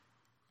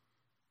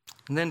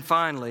 And then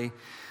finally,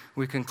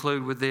 we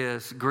conclude with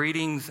this: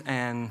 greetings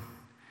and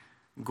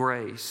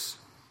grace.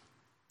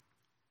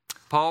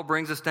 Paul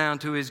brings us down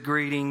to his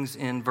greetings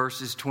in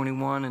verses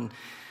 21 and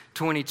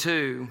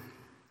 22.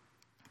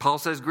 Paul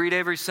says, "Greet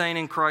every saint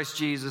in Christ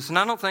Jesus." And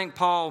I don't think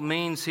Paul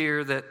means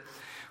here that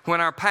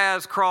when our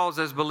paths cross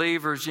as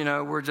believers,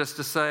 we're just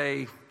to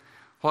say,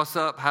 "What's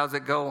up? How's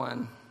it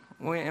going?"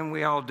 And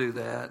we all do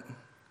that.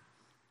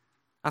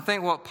 I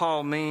think what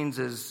Paul means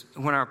is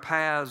when our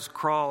paths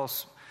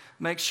cross,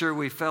 make sure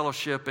we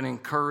fellowship and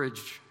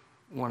encourage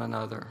one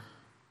another.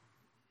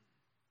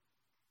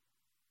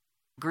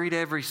 Greet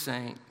every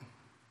saint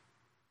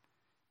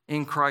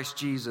in Christ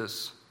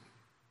Jesus.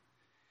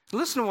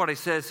 Listen to what he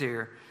says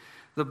here.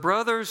 "The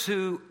brothers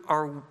who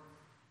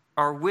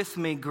are with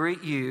me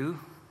greet you.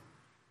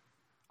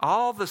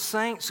 All the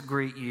saints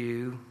greet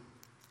you."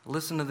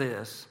 Listen to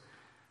this.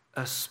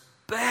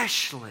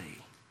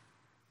 "Especially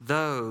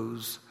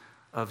those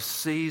of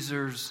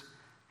Caesar's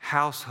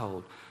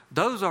household."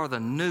 Those are the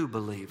new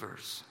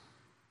believers.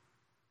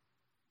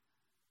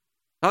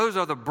 Those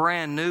are the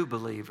brand new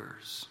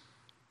believers.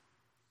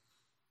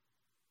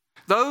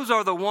 Those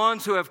are the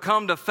ones who have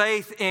come to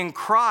faith in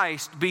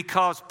Christ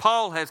because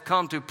Paul has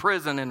come to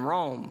prison in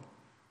Rome.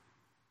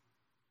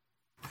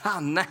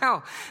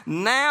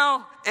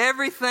 Now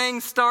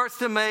everything starts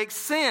to make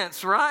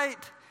sense,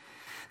 right?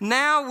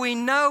 Now we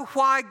know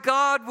why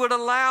God would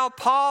allow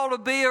Paul to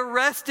be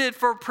arrested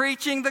for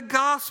preaching the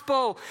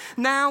gospel.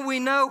 Now we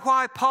know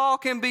why Paul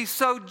can be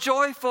so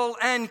joyful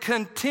and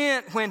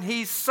content when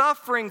he's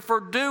suffering for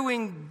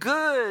doing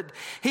good.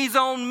 He's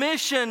on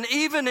mission,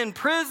 even in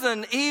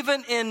prison,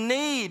 even in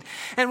need.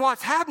 And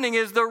what's happening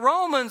is the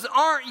Romans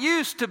aren't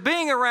used to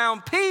being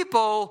around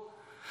people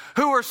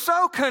who are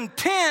so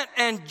content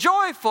and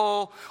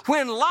joyful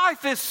when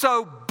life is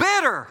so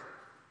bitter.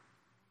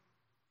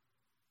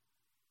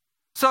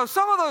 So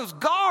some of those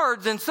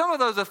guards and some of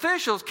those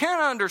officials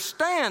can't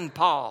understand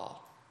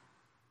Paul.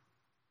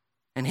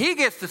 And he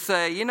gets to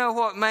say, "You know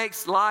what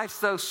makes life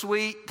so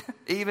sweet,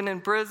 even in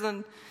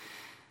prison?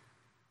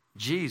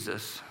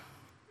 Jesus."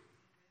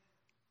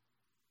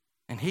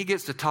 And he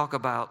gets to talk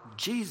about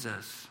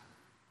Jesus.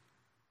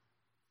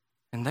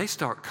 And they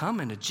start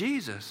coming to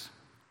Jesus.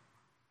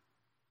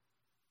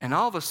 And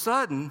all of a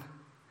sudden,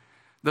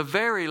 the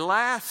very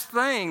last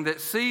thing that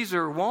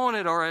Caesar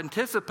wanted or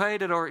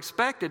anticipated or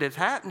expected is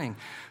happening.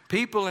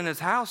 People in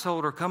his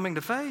household are coming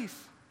to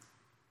faith.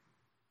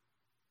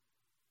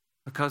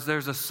 Because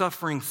there's a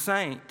suffering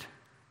saint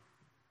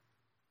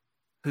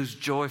who's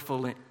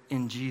joyful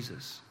in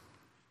Jesus.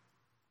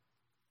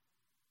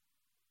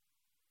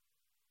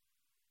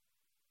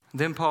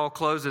 Then Paul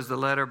closes the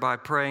letter by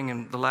praying,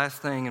 and the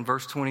last thing in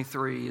verse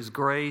 23 is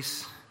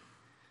grace.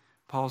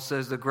 Paul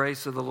says, the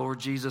grace of the Lord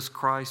Jesus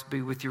Christ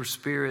be with your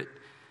spirit.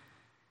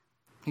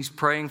 He's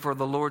praying for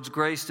the Lord's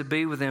grace to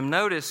be with him.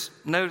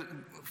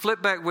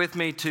 Flip back with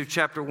me to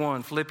chapter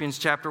 1, Philippians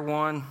chapter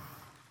 1,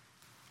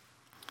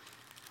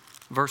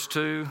 verse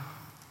 2.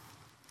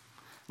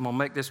 I'm going to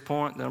make this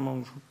point, then I'm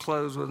going to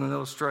close with an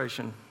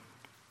illustration.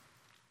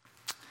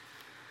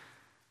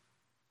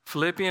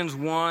 Philippians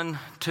 1,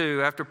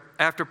 2.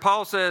 After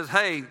Paul says,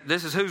 hey,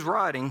 this is who's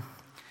writing.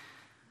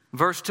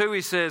 Verse 2, he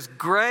says,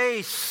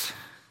 grace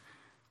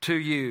to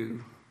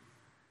you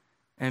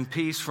and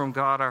peace from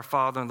God our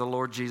Father and the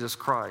Lord Jesus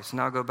Christ.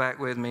 Now go back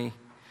with me.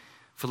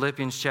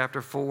 Philippians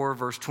chapter 4,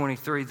 verse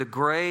 23. The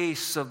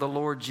grace of the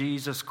Lord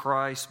Jesus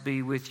Christ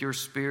be with your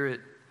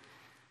spirit.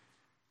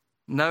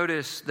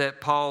 Notice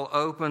that Paul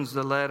opens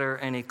the letter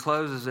and he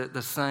closes it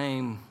the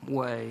same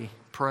way,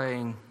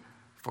 praying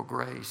for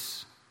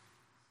grace.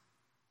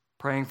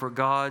 Praying for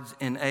God's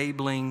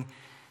enabling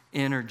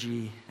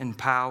energy and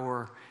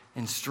power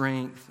and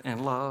strength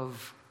and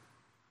love.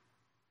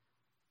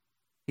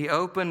 He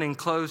opened and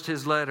closed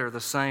his letter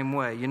the same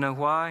way. You know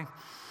why?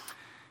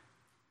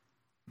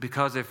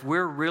 Because if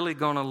we're really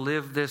going to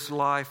live this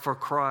life for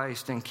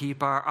Christ and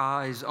keep our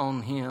eyes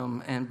on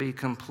Him and be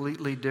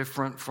completely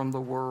different from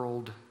the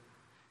world,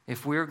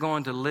 if we're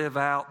going to live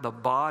out the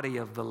body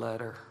of the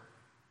letter,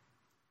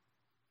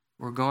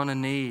 we're going to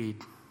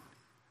need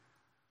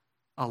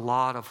a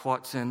lot of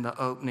what's in the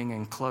opening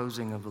and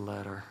closing of the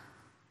letter.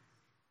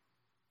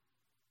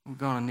 We're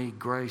going to need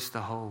grace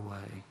the whole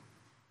way.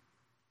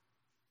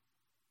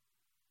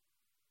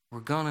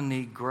 We're going to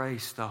need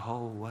grace the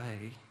whole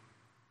way.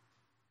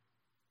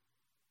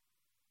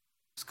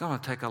 It's going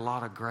to take a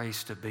lot of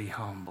grace to be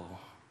humble.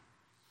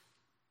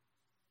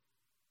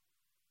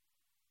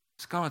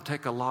 It's going to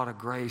take a lot of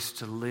grace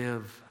to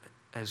live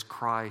as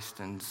Christ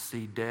and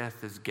see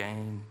death as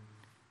gain.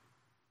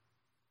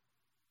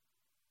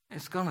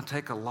 It's going to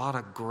take a lot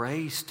of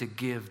grace to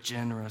give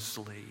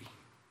generously.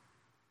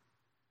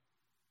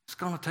 It's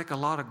going to take a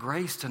lot of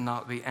grace to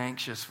not be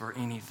anxious for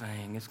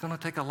anything. It's going to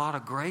take a lot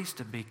of grace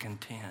to be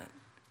content.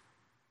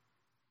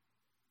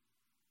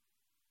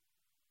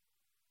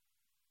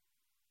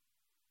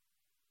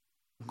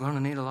 We're going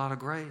to need a lot of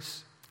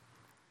grace.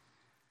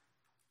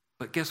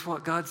 But guess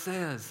what God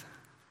says?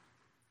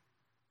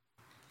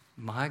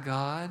 My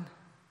God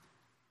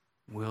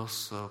will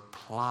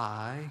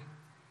supply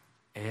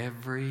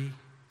every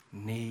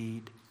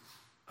need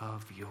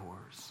of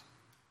yours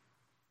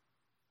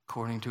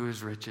according to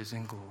His riches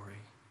and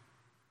glory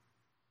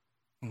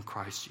in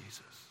Christ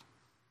Jesus.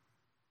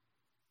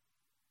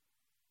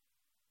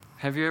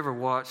 Have you ever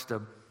watched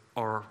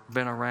or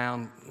been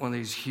around one of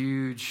these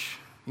huge,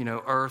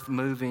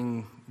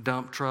 earth-moving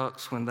dump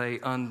trucks when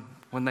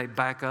they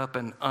back up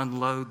and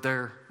unload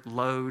their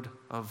load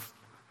of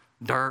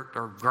dirt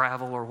or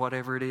gravel or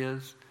whatever it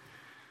is?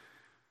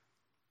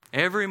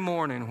 Every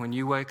morning when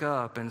you wake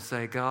up and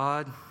say,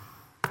 God,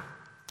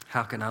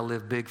 how can I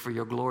live big for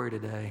your glory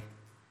today?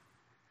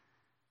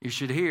 You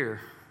should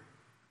hear,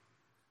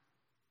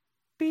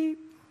 beep,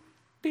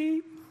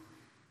 beep,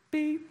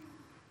 beep.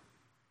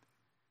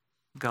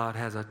 God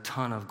has a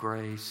ton of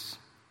grace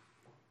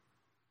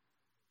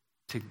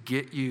to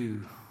get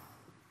you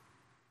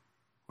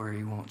where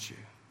He wants you.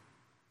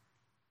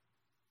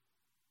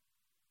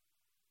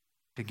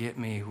 To get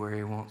me where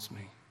He wants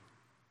me.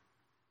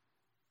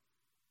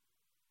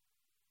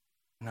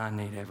 And I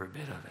need every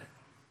bit of it.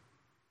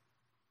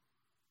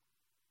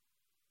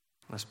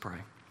 Let's pray.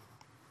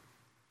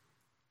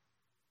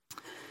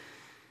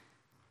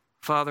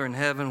 Father in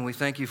heaven, we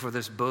thank You for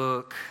this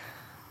book.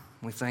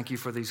 We thank You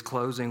for these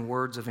closing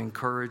words of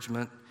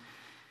encouragement.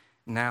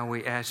 Now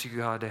we ask You,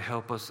 God, to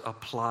help us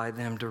apply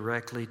them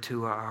directly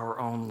to our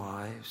own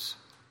lives.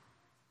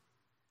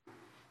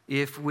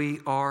 If we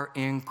are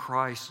in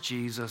Christ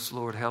Jesus,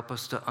 Lord, help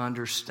us to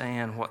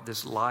understand what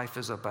this life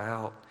is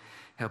about.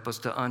 Help us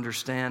to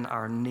understand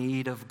our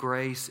need of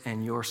grace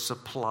and Your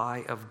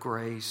supply of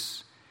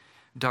grace.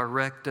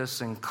 Direct us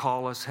and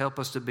call us. Help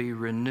us to be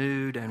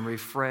renewed and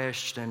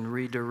refreshed and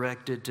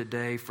redirected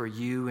today for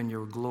You and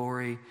Your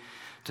glory,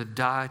 to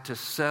die to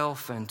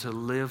self and to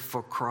live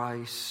for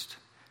Christ.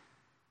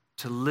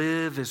 To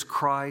live is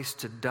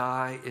Christ, to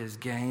die is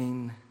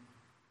gain.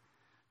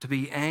 To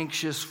be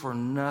anxious for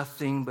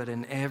nothing but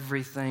in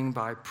everything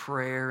by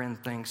prayer and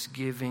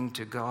thanksgiving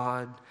to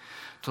God.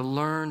 To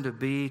learn to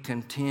be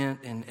content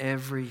in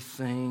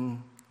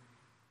everything.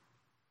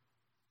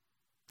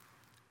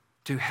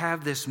 To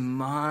have this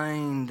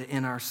mind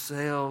in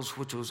ourselves,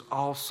 which was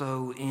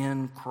also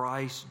in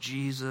Christ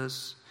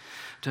Jesus.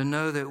 To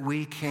know that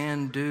we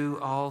can do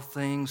all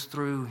things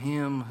through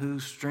Him who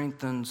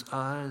strengthens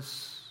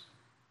us.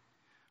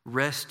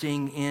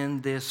 Resting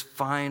in this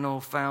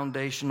final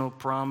foundational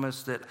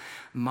promise that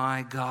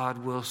my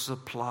God will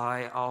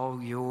supply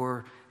all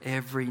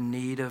every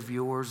need of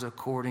yours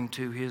according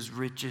to His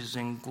riches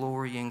and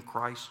glory in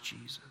Christ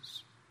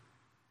Jesus.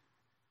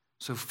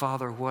 So,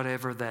 Father,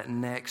 whatever that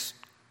next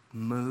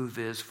move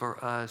is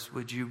for us,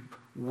 would you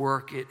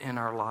work it in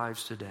our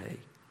lives today?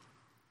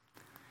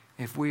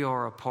 If we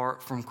are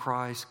apart from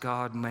Christ,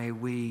 God, may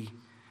we,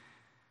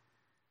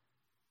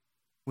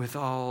 with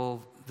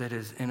all that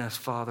is in us,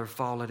 Father,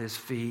 fall at his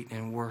feet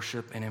and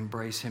worship and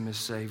embrace him as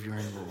Savior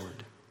and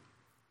Lord.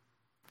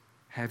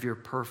 Have your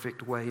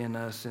perfect way in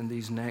us in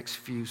these next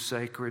few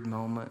sacred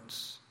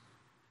moments.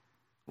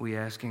 We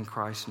ask in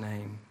Christ's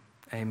name.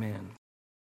 Amen.